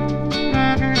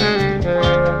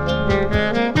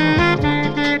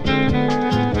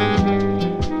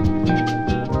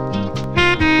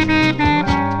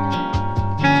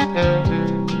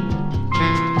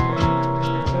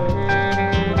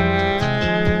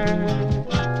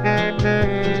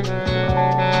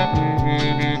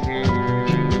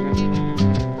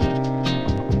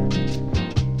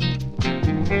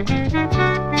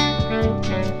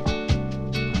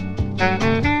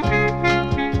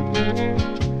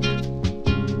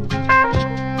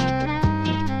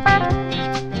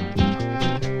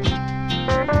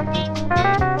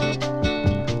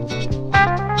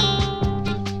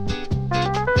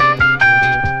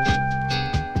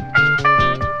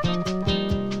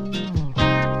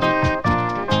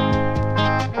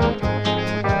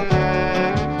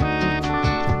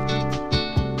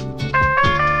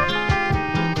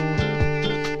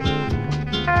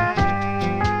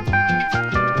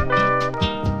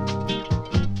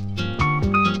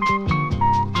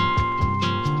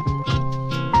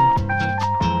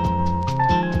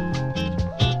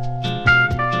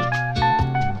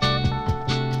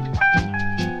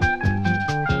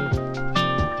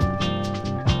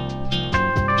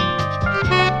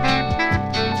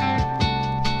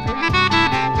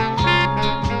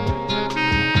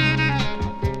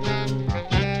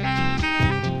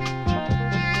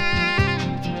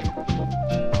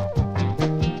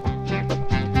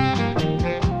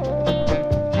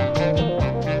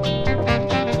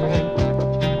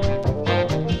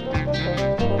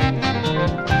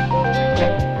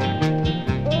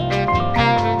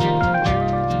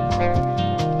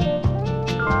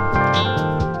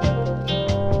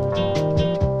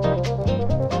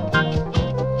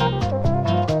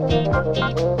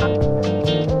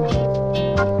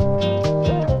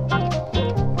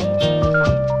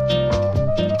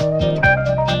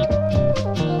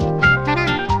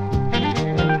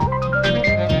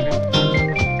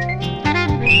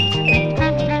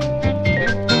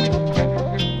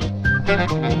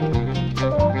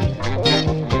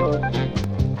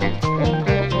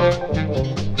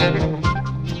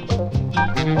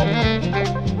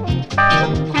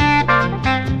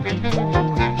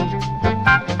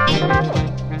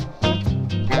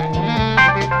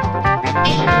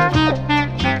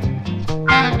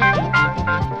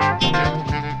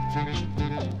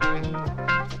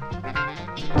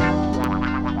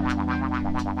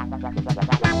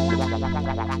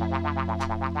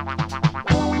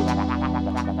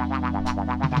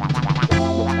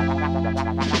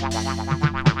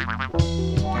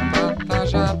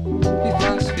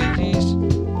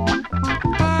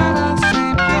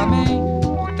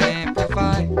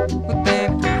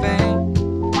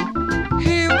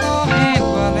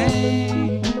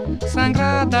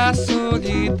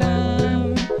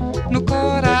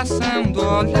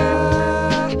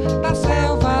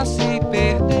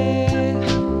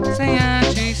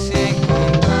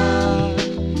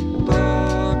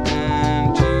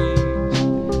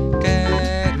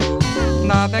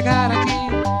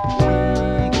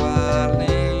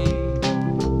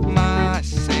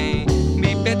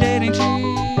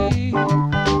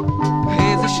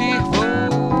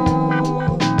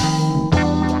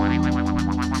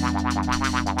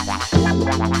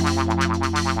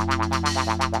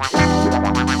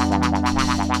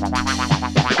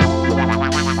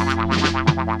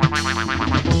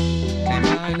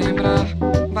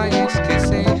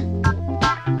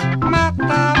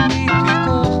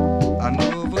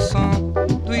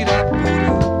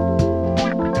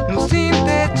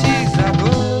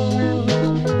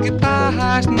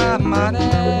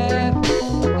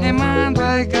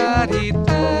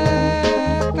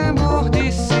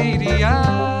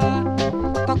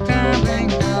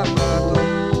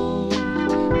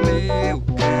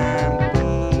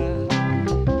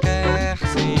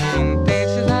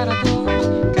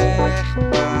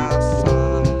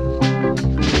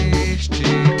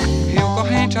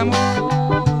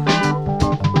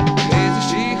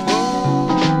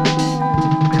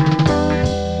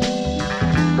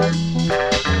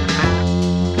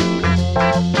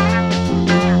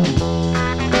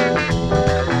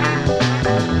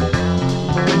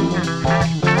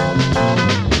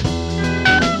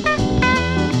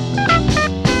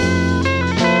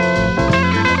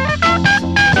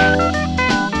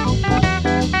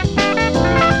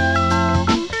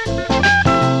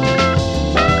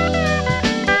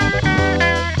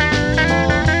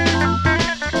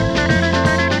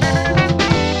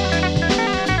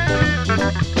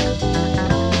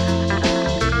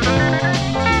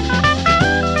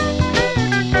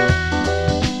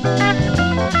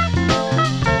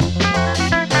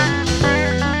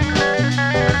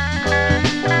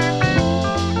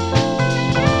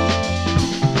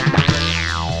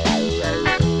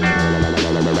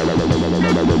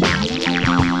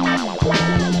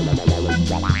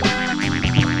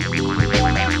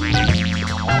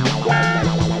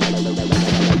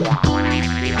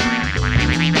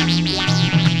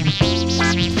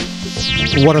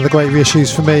 One of the great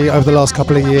reissues for me over the last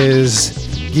couple of years,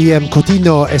 Guillem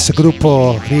Coutinho e su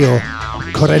gruppo Rio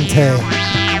Corrente.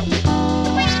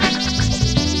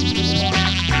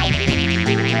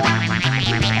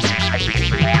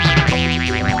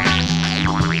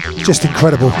 Just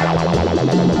incredible.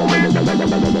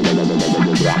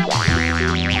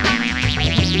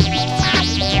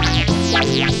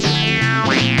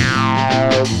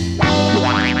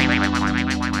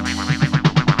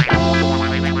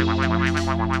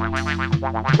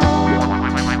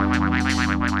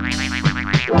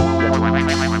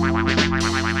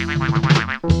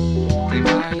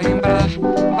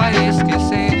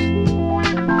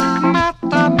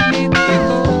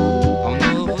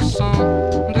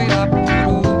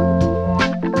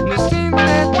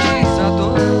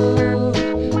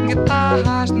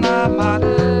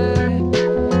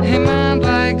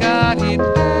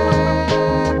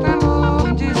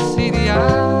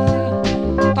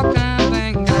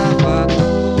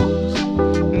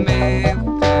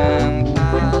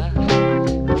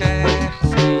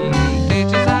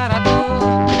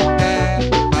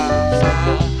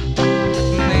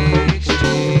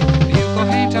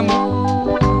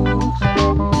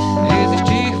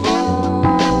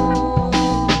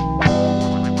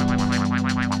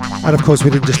 And of course we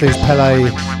didn't just lose Pele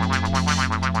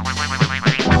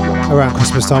around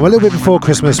Christmas time. A little bit before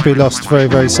Christmas we lost very,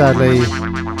 very sadly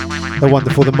the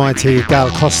wonderful, the mighty Gal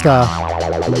Costa.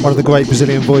 One of the great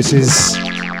Brazilian voices.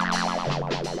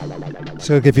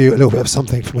 So I'll give you a little bit of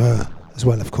something from her as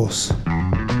well, of course.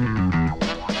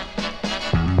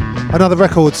 Another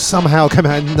record somehow came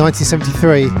out in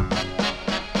 1973.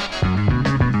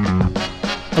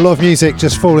 A lot of music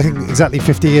just falling exactly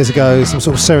 50 years ago, some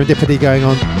sort of serendipity going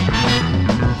on.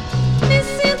 Me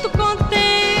sinto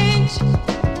contente,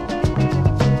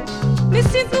 me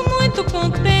sinto muito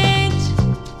contente,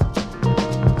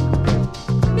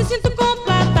 me sinto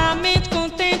completamente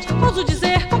contente, ouso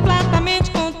dizer completamente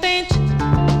contente,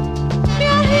 me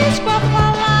arrisco a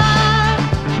falar,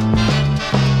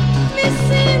 me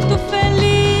sinto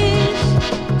feliz,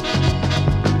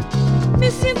 me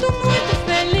sinto muito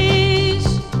feliz,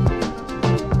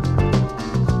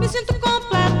 me sinto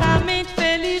completamente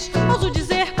feliz, ouso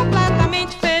dizer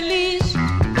completamente feliz.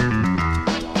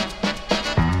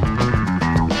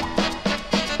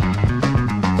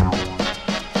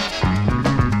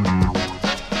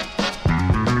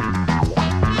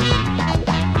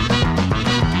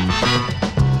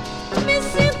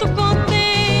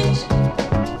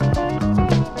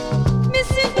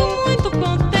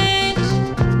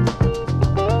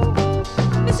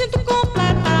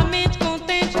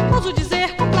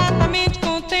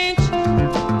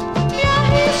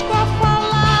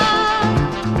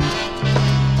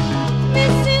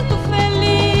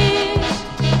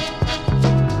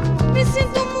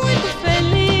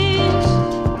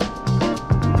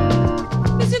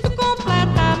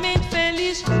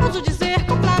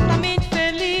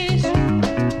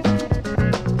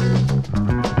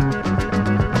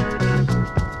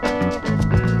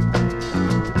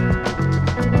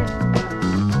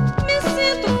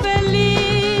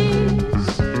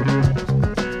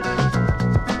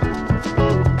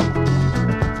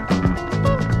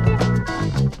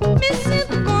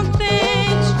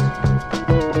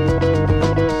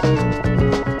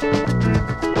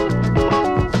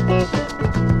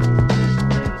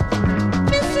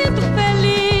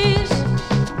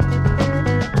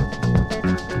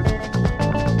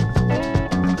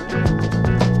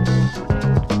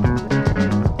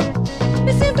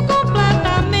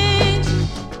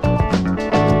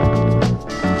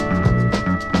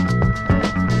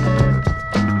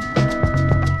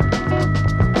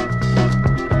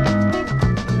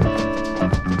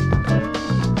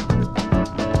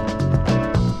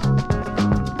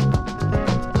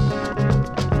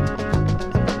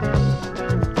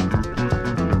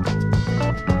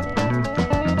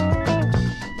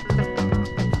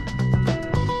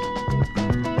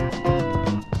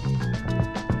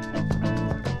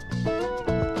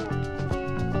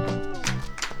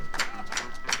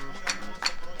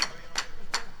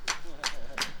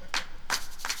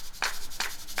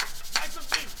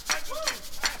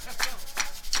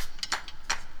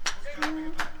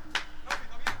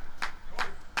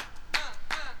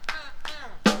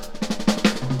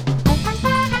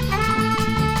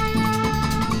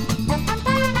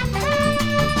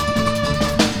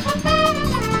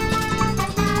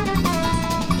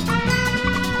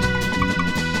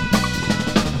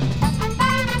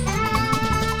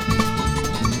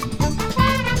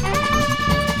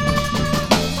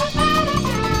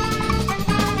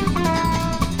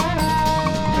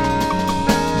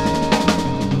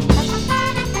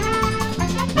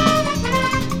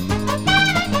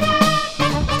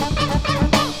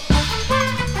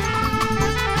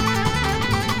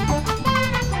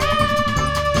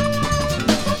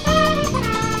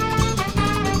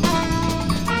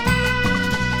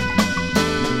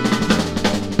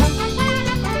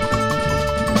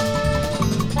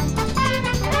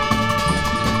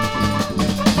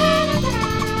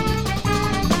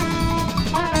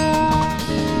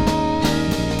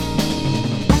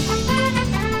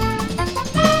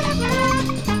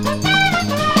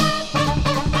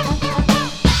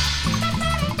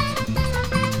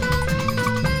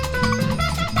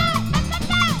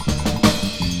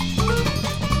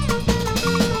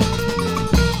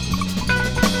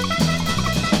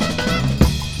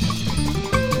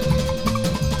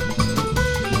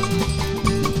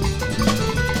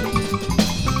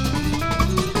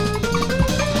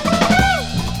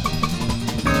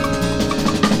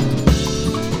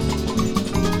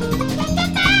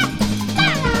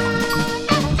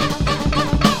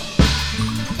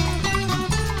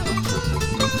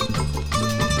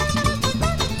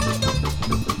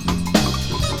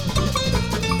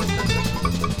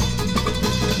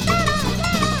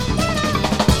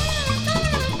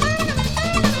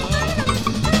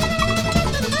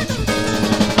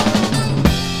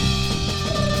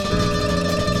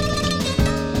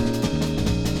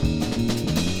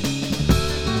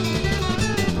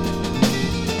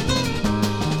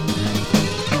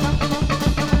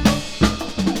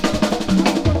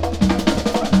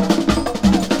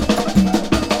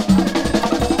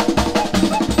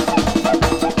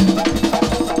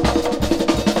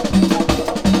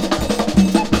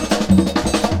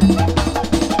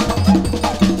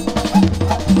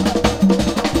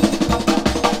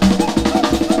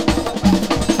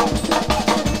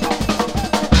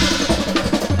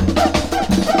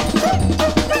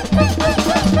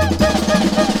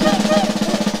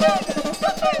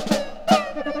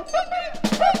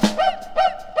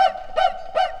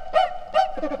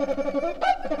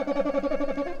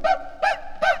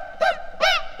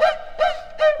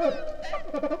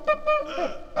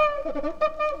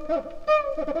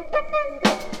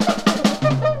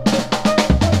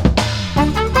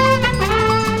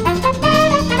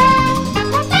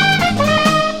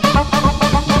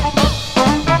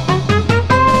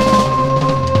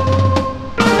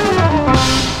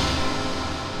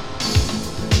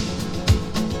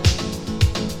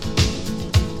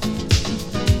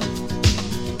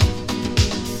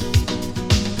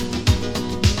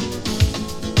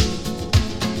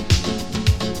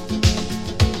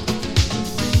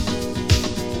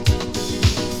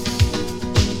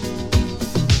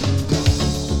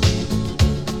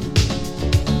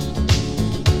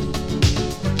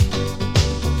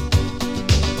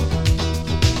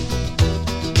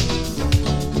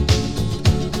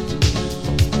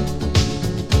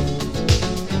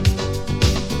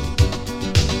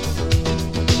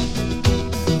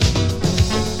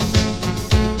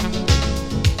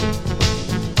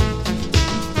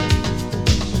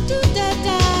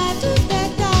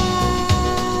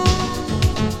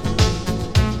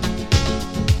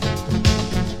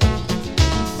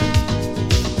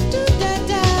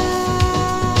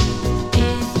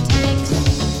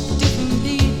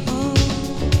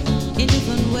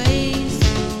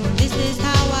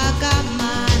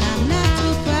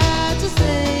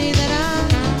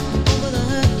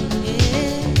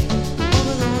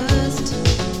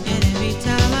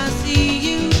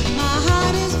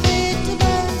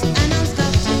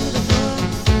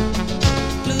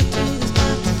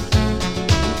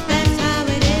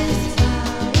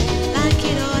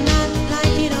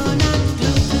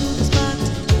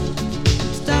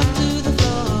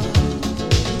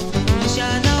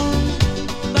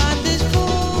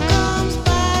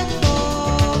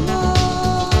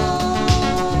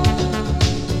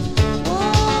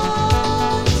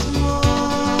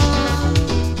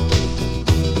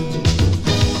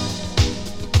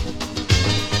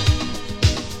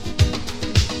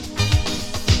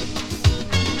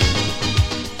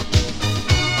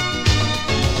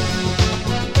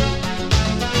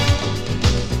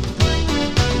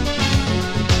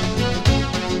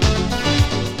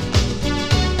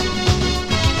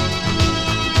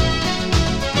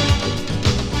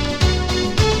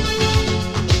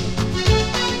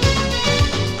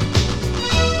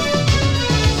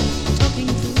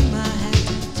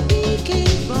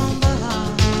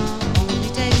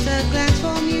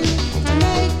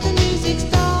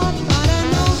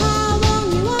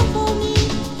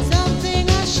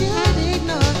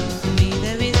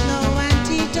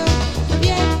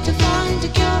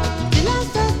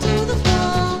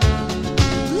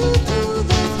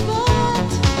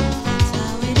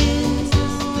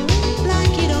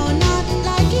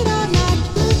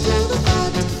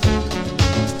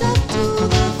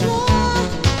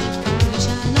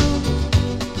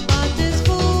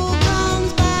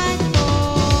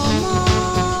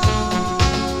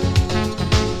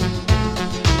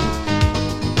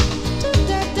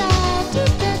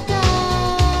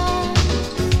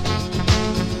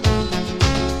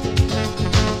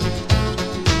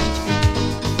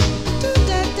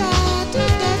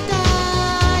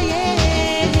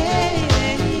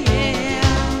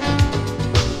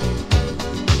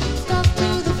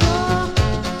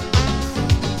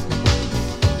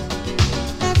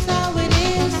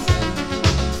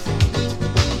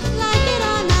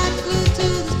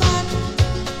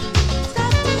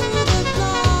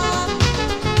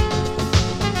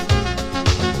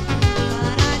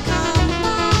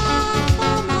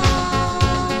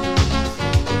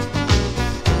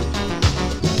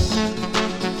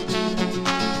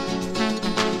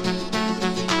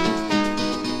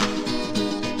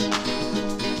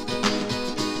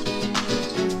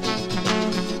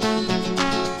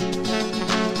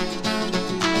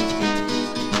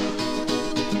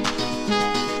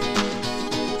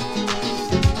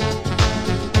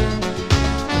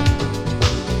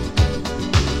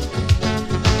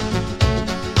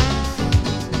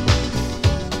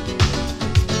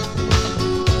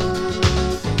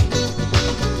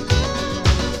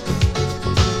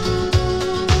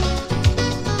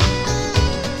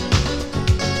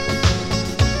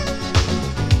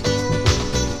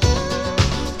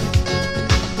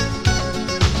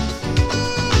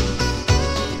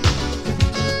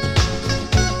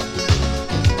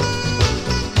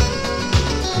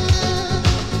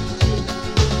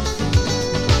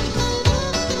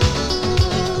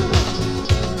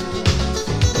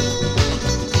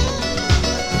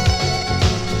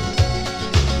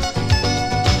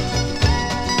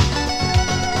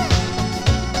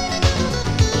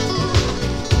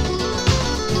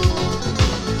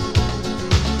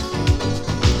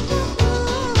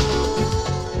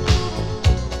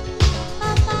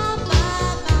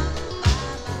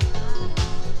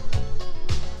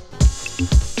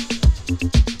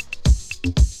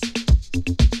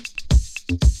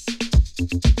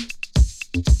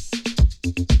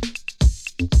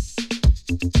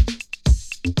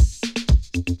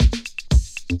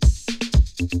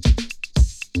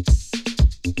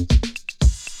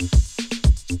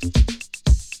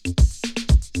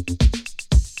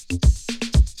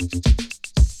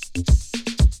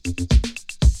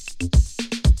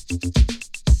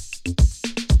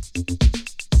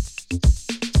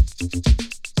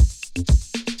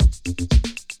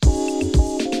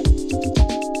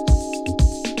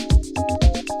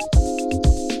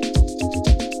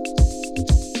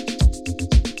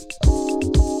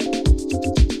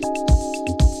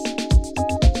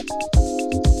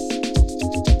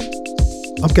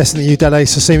 I'm guessing that you Dele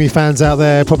Sasimi fans out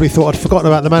there probably thought I'd forgotten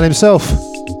about the man himself.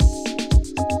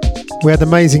 We had an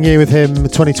amazing year with him,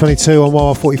 2022 on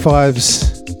Wild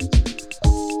 45s.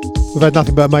 We've had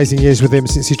nothing but amazing years with him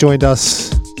since he joined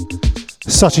us.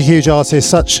 Such a huge artist,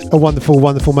 such a wonderful,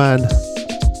 wonderful man.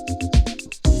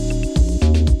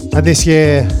 And this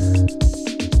year,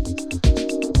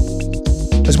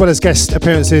 as well as guest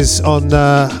appearances on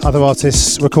other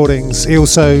artists' recordings, he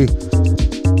also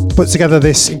put together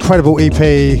this incredible EP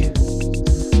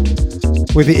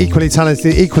with the equally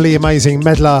talented, equally amazing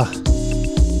Medlar,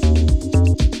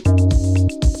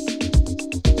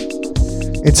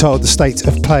 entitled The State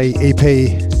of Play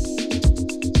EP.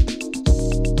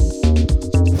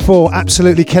 4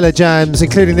 absolutely killer jams,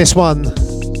 including this one.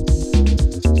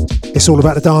 It's all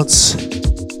about the dance.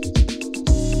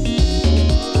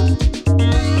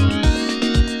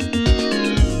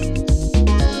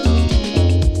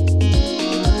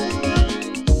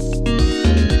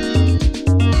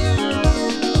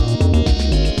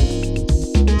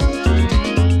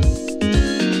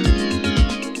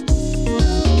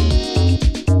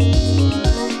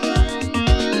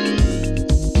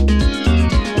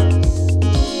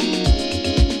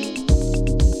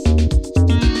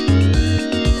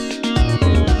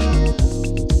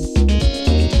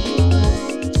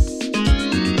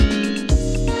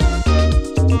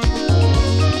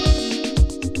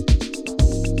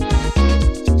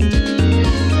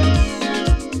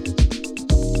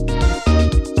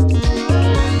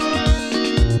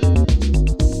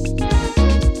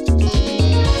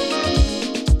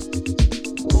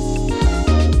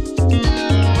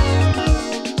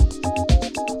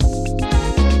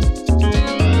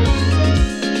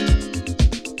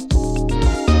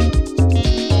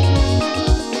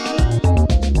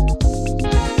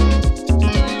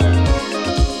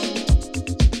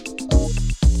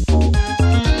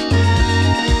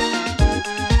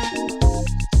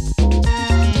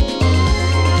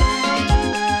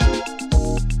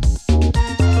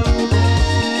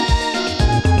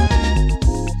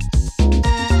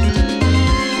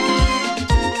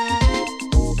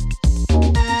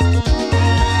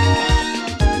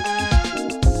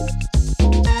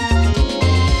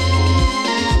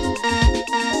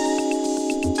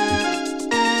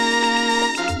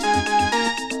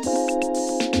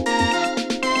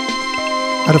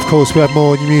 And of course, we have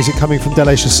more new music coming from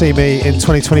Dele Sasimi in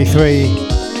 2023.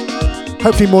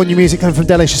 Hopefully more new music coming from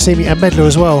Dele Sasimi and Medlar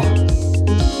as well.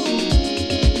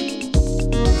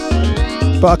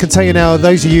 But I can tell you now,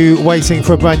 those of you waiting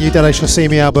for a brand new Dele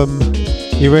Sasimi album,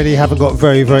 you really haven't got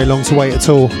very, very long to wait at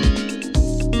all.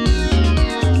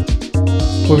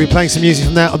 We'll be playing some music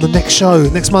from that on the next show,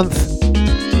 next month.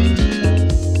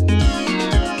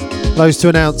 Loads to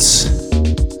announce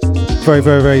very,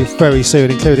 very, very, very soon,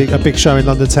 including a big show in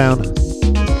London town. And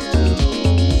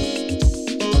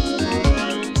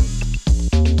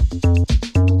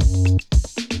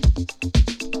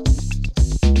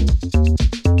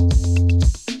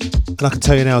I can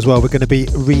tell you now as well, we're going to be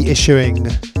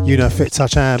reissuing You Know Fit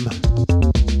Touch Am.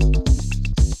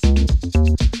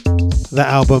 That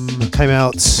album came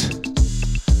out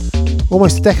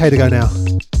almost a decade ago now.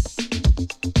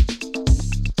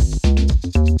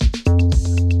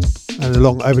 And a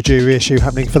long overdue reissue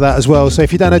happening for that as well. So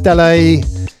if you don't know Dele,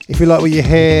 if you like what you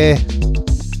hear,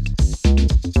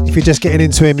 if you're just getting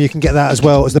into him, you can get that as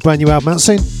well as the brand new album out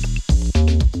soon.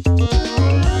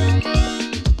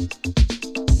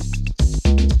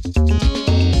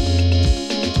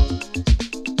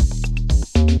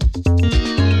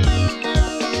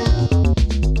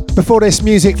 Before this,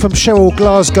 music from Cheryl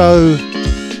Glasgow,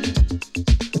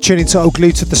 a tune entitled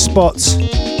Glued to the Spot.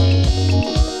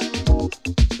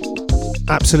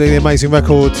 Absolutely amazing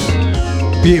record,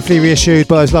 beautifully reissued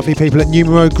by those lovely people at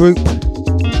Numero Group.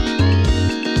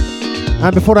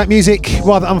 And before that, music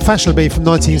rather unfashionably from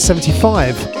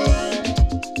 1975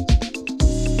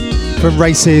 from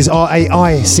Races,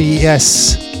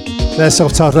 RAICES, their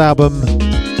self-titled album.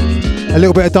 A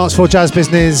little bit of dance floor jazz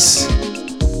business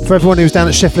for everyone who was down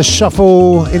at Shiftless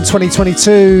Shuffle in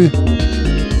 2022,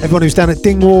 everyone who's down at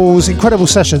Dingwalls. Incredible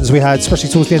sessions we had, especially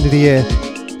towards the end of the year.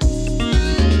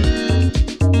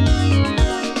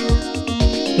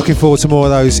 Looking forward to more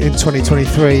of those in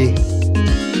 2023.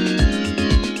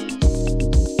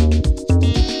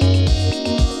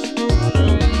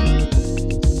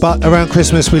 But around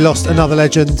Christmas we lost another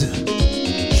legend,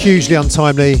 hugely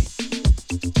untimely,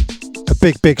 a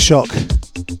big, big shock.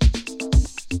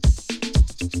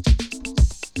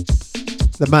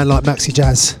 The man like Maxi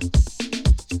Jazz.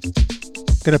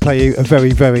 Going to play you a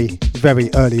very, very,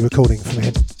 very early recording from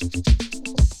him.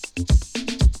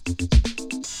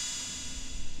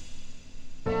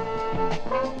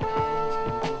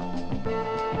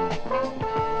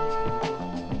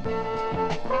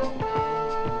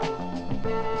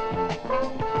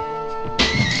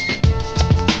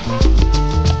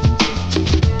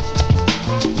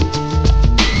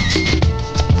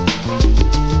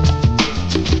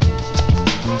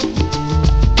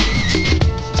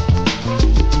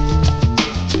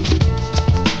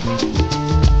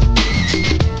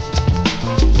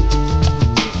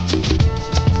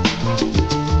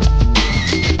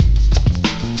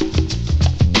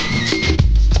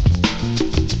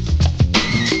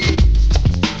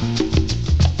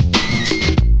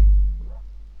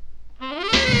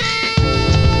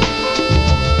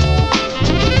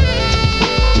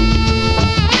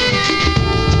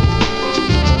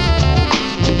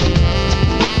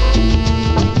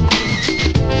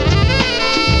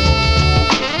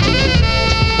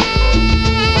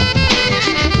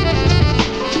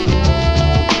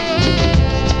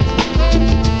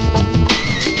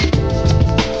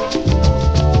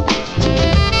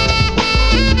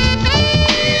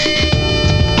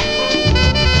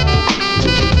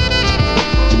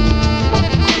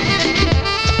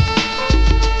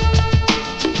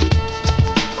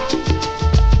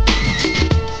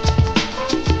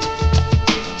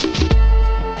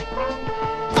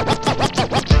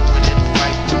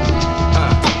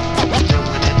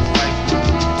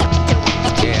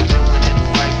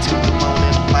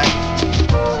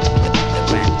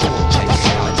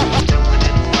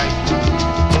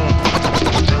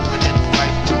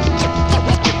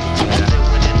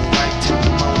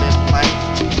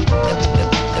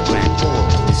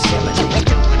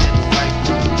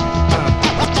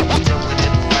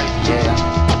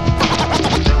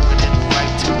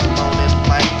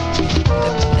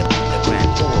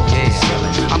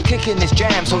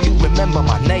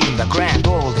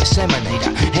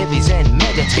 disseminator, heavy zen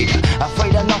meditator.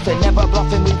 Afraid of nothing, never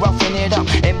bluffing, we roughing it up.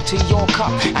 Empty your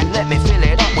cup and let me fill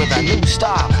it up with a new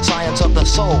style. Science of the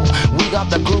soul, we got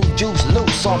the groove juice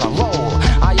loose on a roll.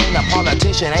 I ain't a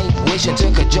politician, ain't wishing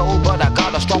to cajole, but I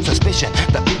got a strong suspicion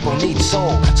that people need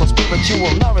soul. So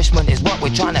spiritual nourishment is what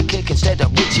we're trying to kick instead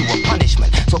of ritual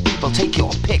punishment. So people take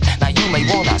your pick. Now you may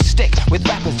wanna stick with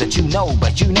rappers that you know,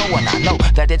 but you know and I know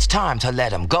that it's time to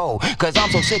let them go. Cause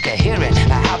I'm so sick of hearing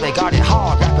how they got it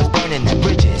hard. Rappers burning their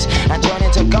bridges and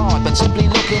turning to God, but simply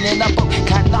looking in a book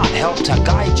cannot help to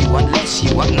guide you unless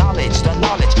you acknowledge the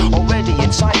knowledge already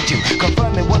inside you,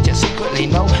 confirming what you secretly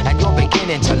know, and you're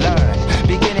beginning to learn,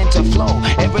 beginning to flow.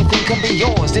 Everything can be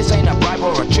yours. This ain't a bribe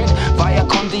or a trick. Via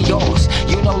con Dios,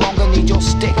 you no longer need your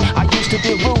stick. I used to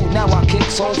be rude, now I kick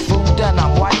soul food and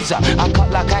I'm wiser. I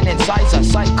cut like an incisor,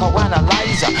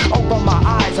 psychoanalyzer. Opened my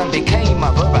eyes and became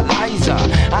a verbalizer,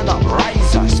 an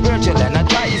upriser, spiritual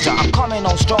energizer. I'm coming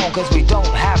on strong cause we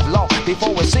don't have long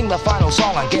before we sing the final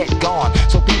song and get gone.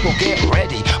 So people get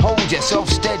ready, hold yourself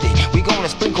steady. We gonna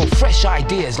sprinkle fresh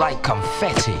ideas like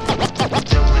confetti.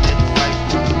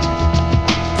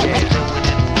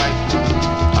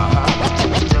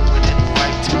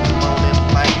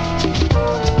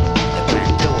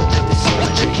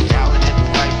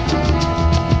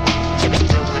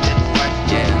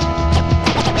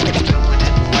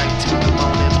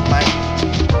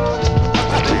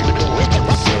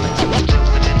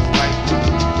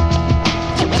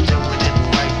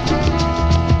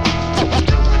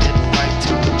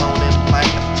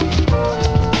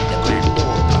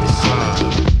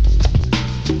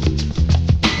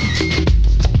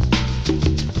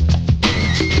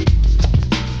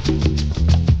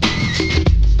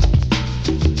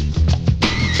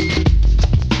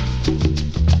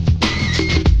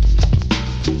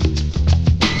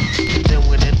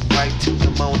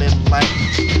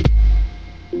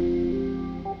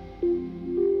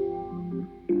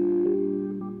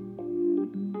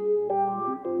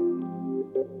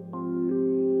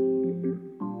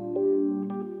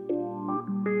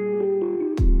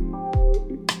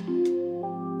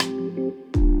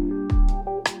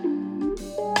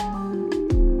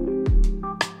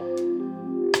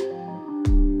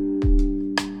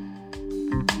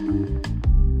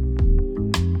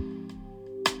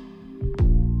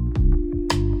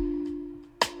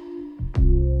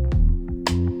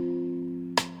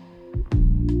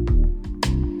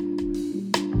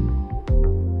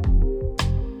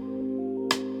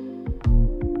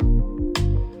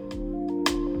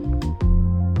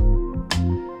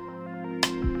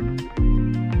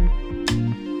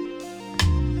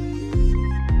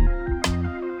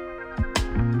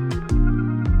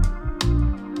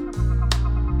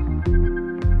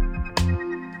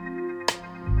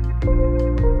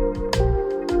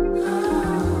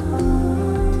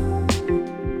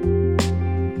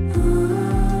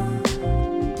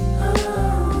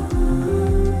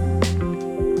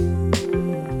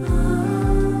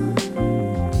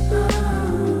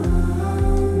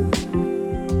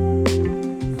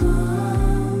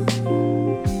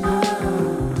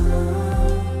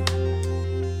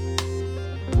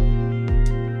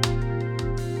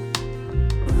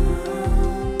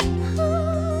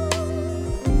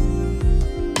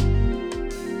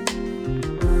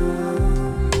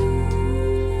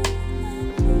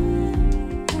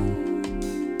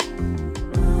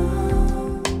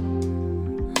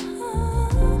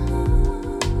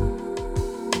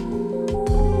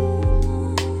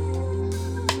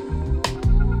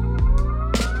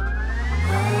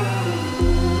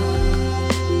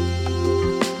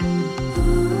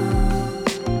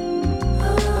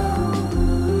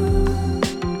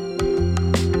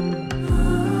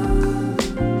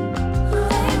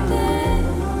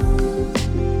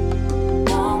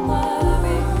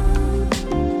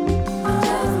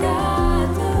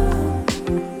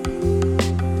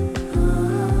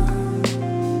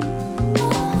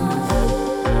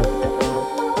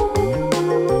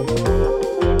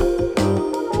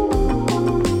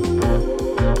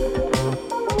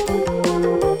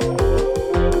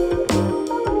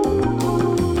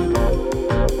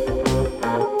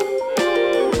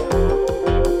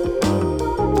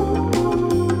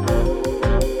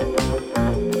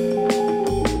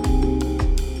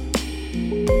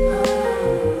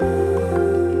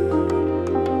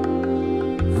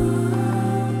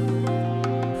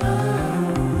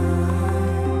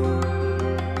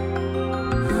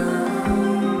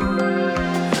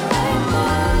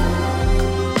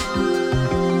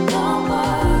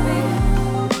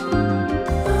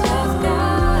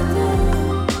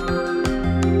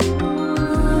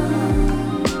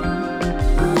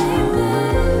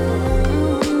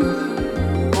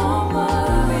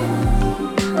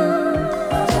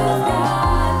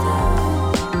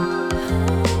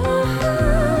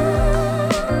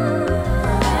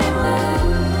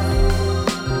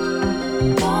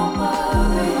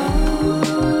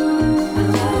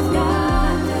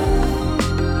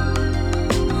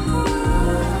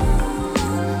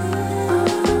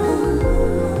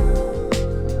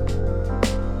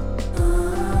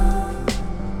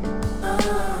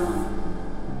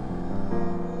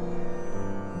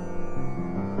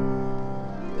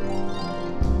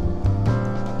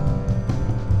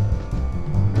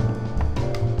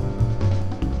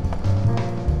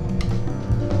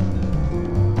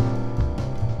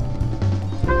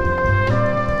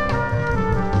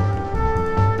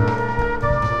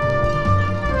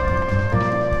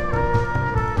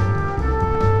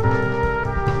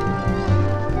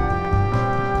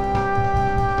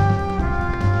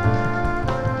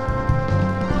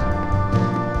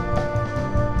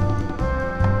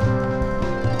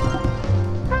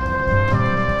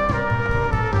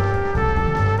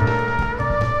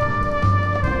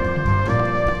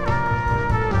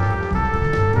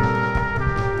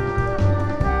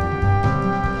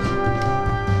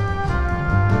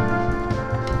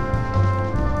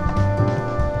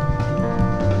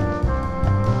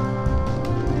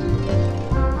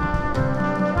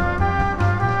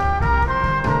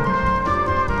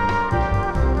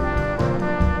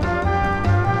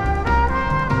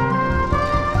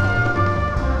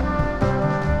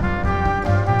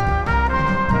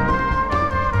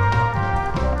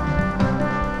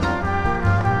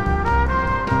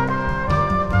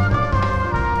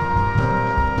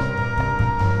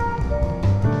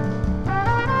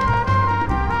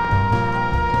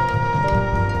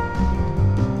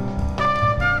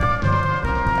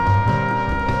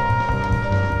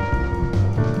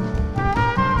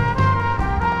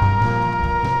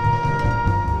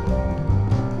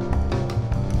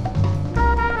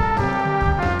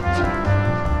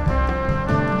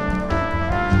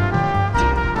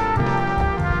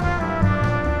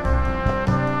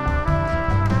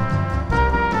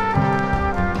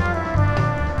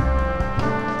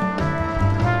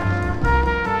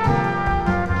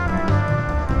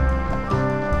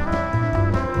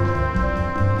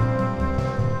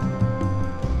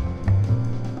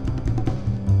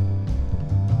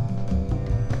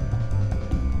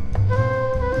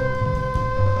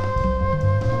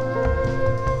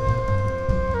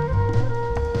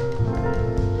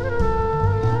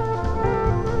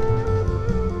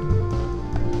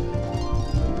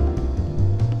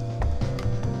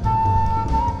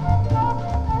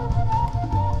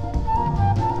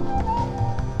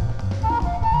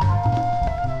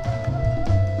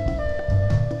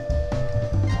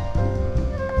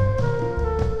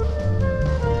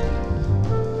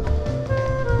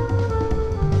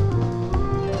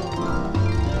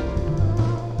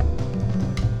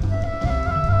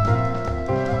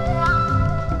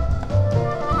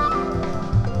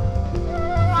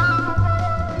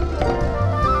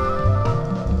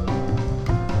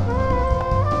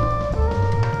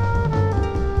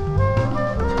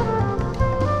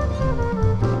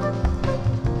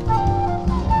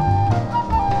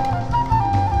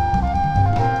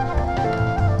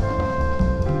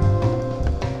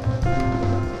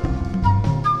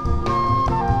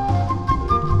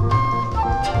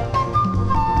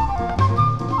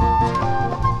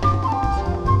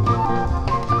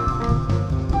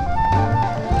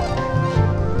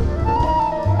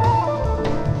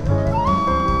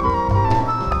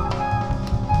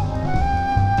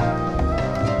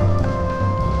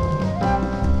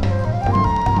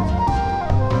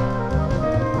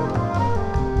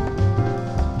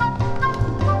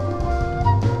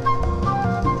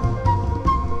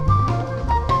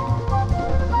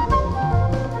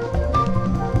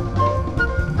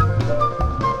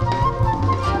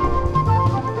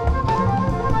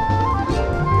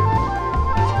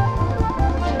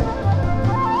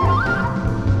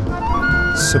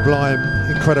 sublime,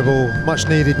 incredible, much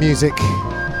needed music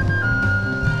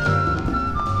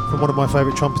from one of my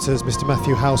favourite trumpeters, Mr.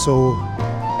 Matthew Housel,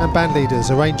 and band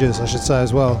leaders, arrangers I should say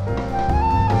as well.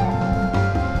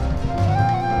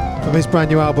 From his brand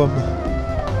new album,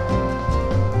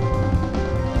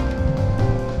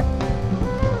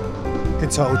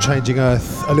 entitled Changing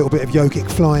Earth, a little bit of yogic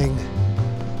flying.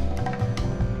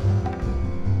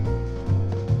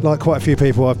 Like quite a few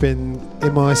people, I've been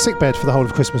in my sickbed for the whole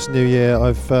of Christmas and New Year.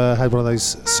 I've had one of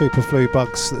those super flu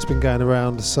bugs that's been going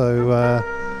around, so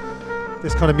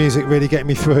this kind of music really getting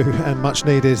me through and much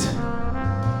needed.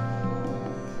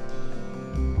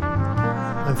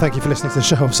 And thank you for listening to the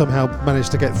show. I've somehow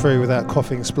managed to get through without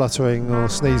coughing, spluttering or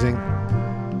sneezing.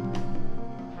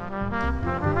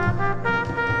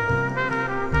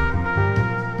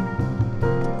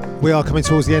 We are coming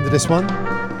towards the end of this one.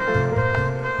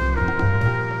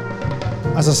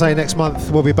 As I say, next month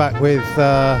we'll be back with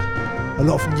a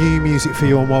lot of new music for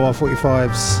you on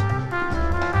YY45s.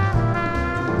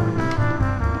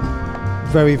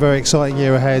 Very, very exciting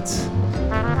year ahead.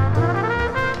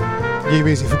 New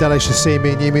music from Dele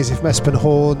Shasimi, new music from Espen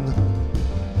Horn,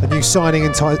 a new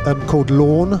signing called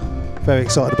Lawn. Very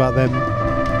excited about them.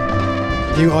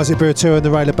 New Isaac Biratura and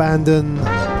the Rail Abandon.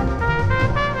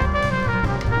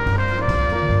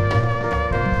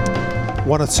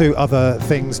 One or two other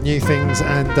things, new things,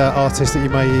 and artists that you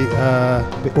may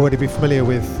already be familiar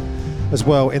with as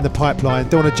well in the pipeline.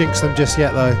 Don't want to jinx them just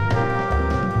yet though.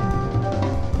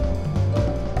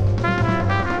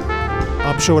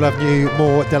 I'm sure we'll have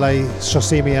more Dele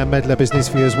Shasimi and Medler business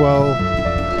for you as well.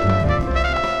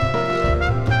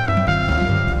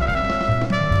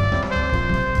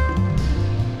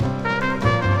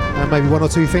 And maybe one or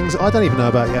two things I don't even know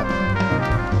about yet.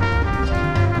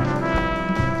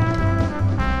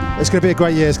 It's going to be a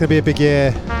great year, it's going to be a big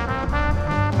year.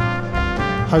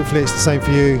 Hopefully it's the same for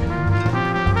you,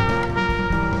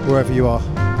 wherever you are.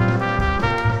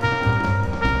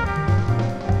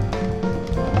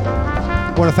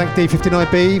 I want to thank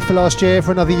D59B for last year,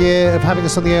 for another year of having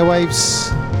us on the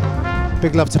airwaves.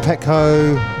 Big love to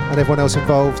Petco and everyone else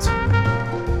involved.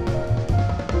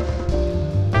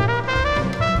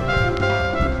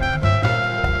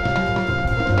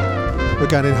 We're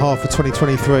going in hard for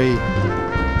 2023.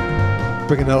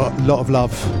 Bringing a lot of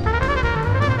love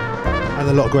and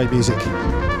a lot of great music.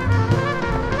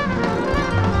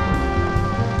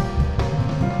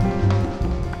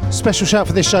 Special shout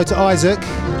for this show to Isaac.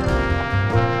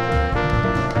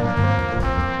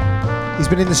 He's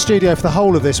been in the studio for the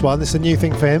whole of this one. This is a new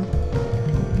thing for him.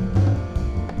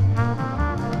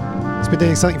 He's been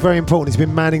doing something very important. He's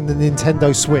been manning the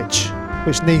Nintendo Switch,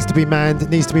 which needs to be manned, it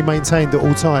needs to be maintained at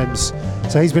all times.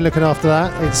 So he's been looking after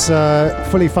that. It's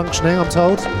fully functioning, I'm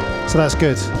told, so that's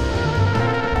good.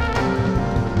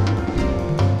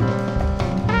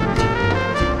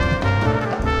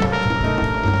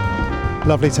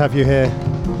 Lovely to have you here.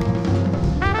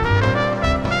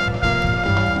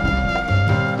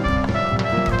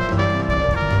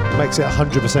 Makes it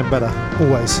 100% better,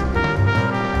 always.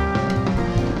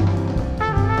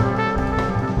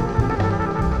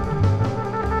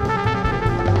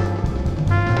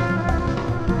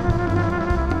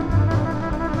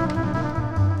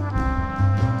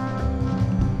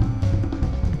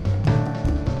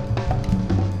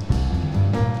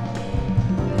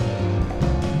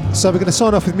 So we're going to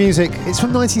sign off with music. It's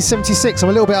from 1976. I'm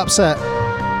a little bit upset.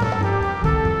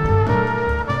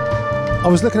 I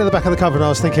was looking at the back of the cover and I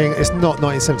was thinking it's not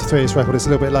 1973, this record, it's a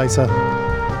little bit later.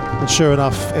 And sure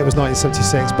enough, it was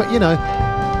 1976. But you know,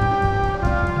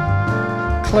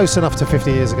 close enough to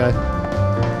 50 years ago.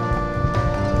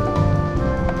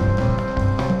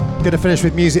 Going to finish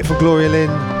with music from Gloria Lynn.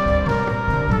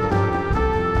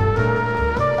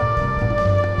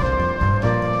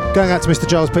 Going out to Mr.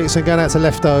 Giles Peterson, going out to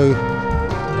Lefto,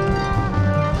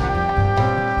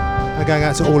 and going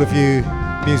out to all of you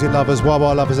music lovers,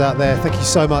 wah-wah lovers out there. Thank you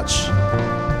so much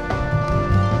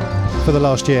for the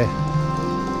last year.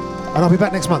 And I'll be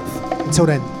back next month. Until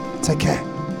then, take care.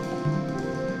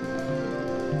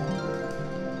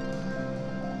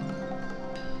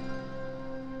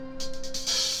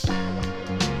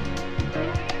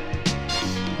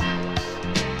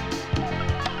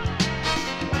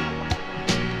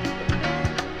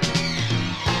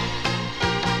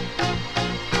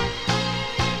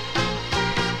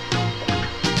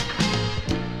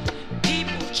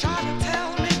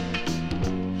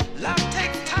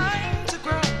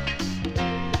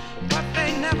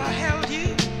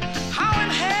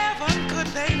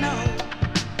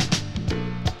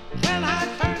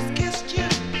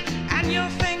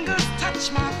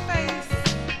 My face,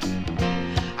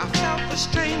 I felt the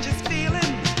strangest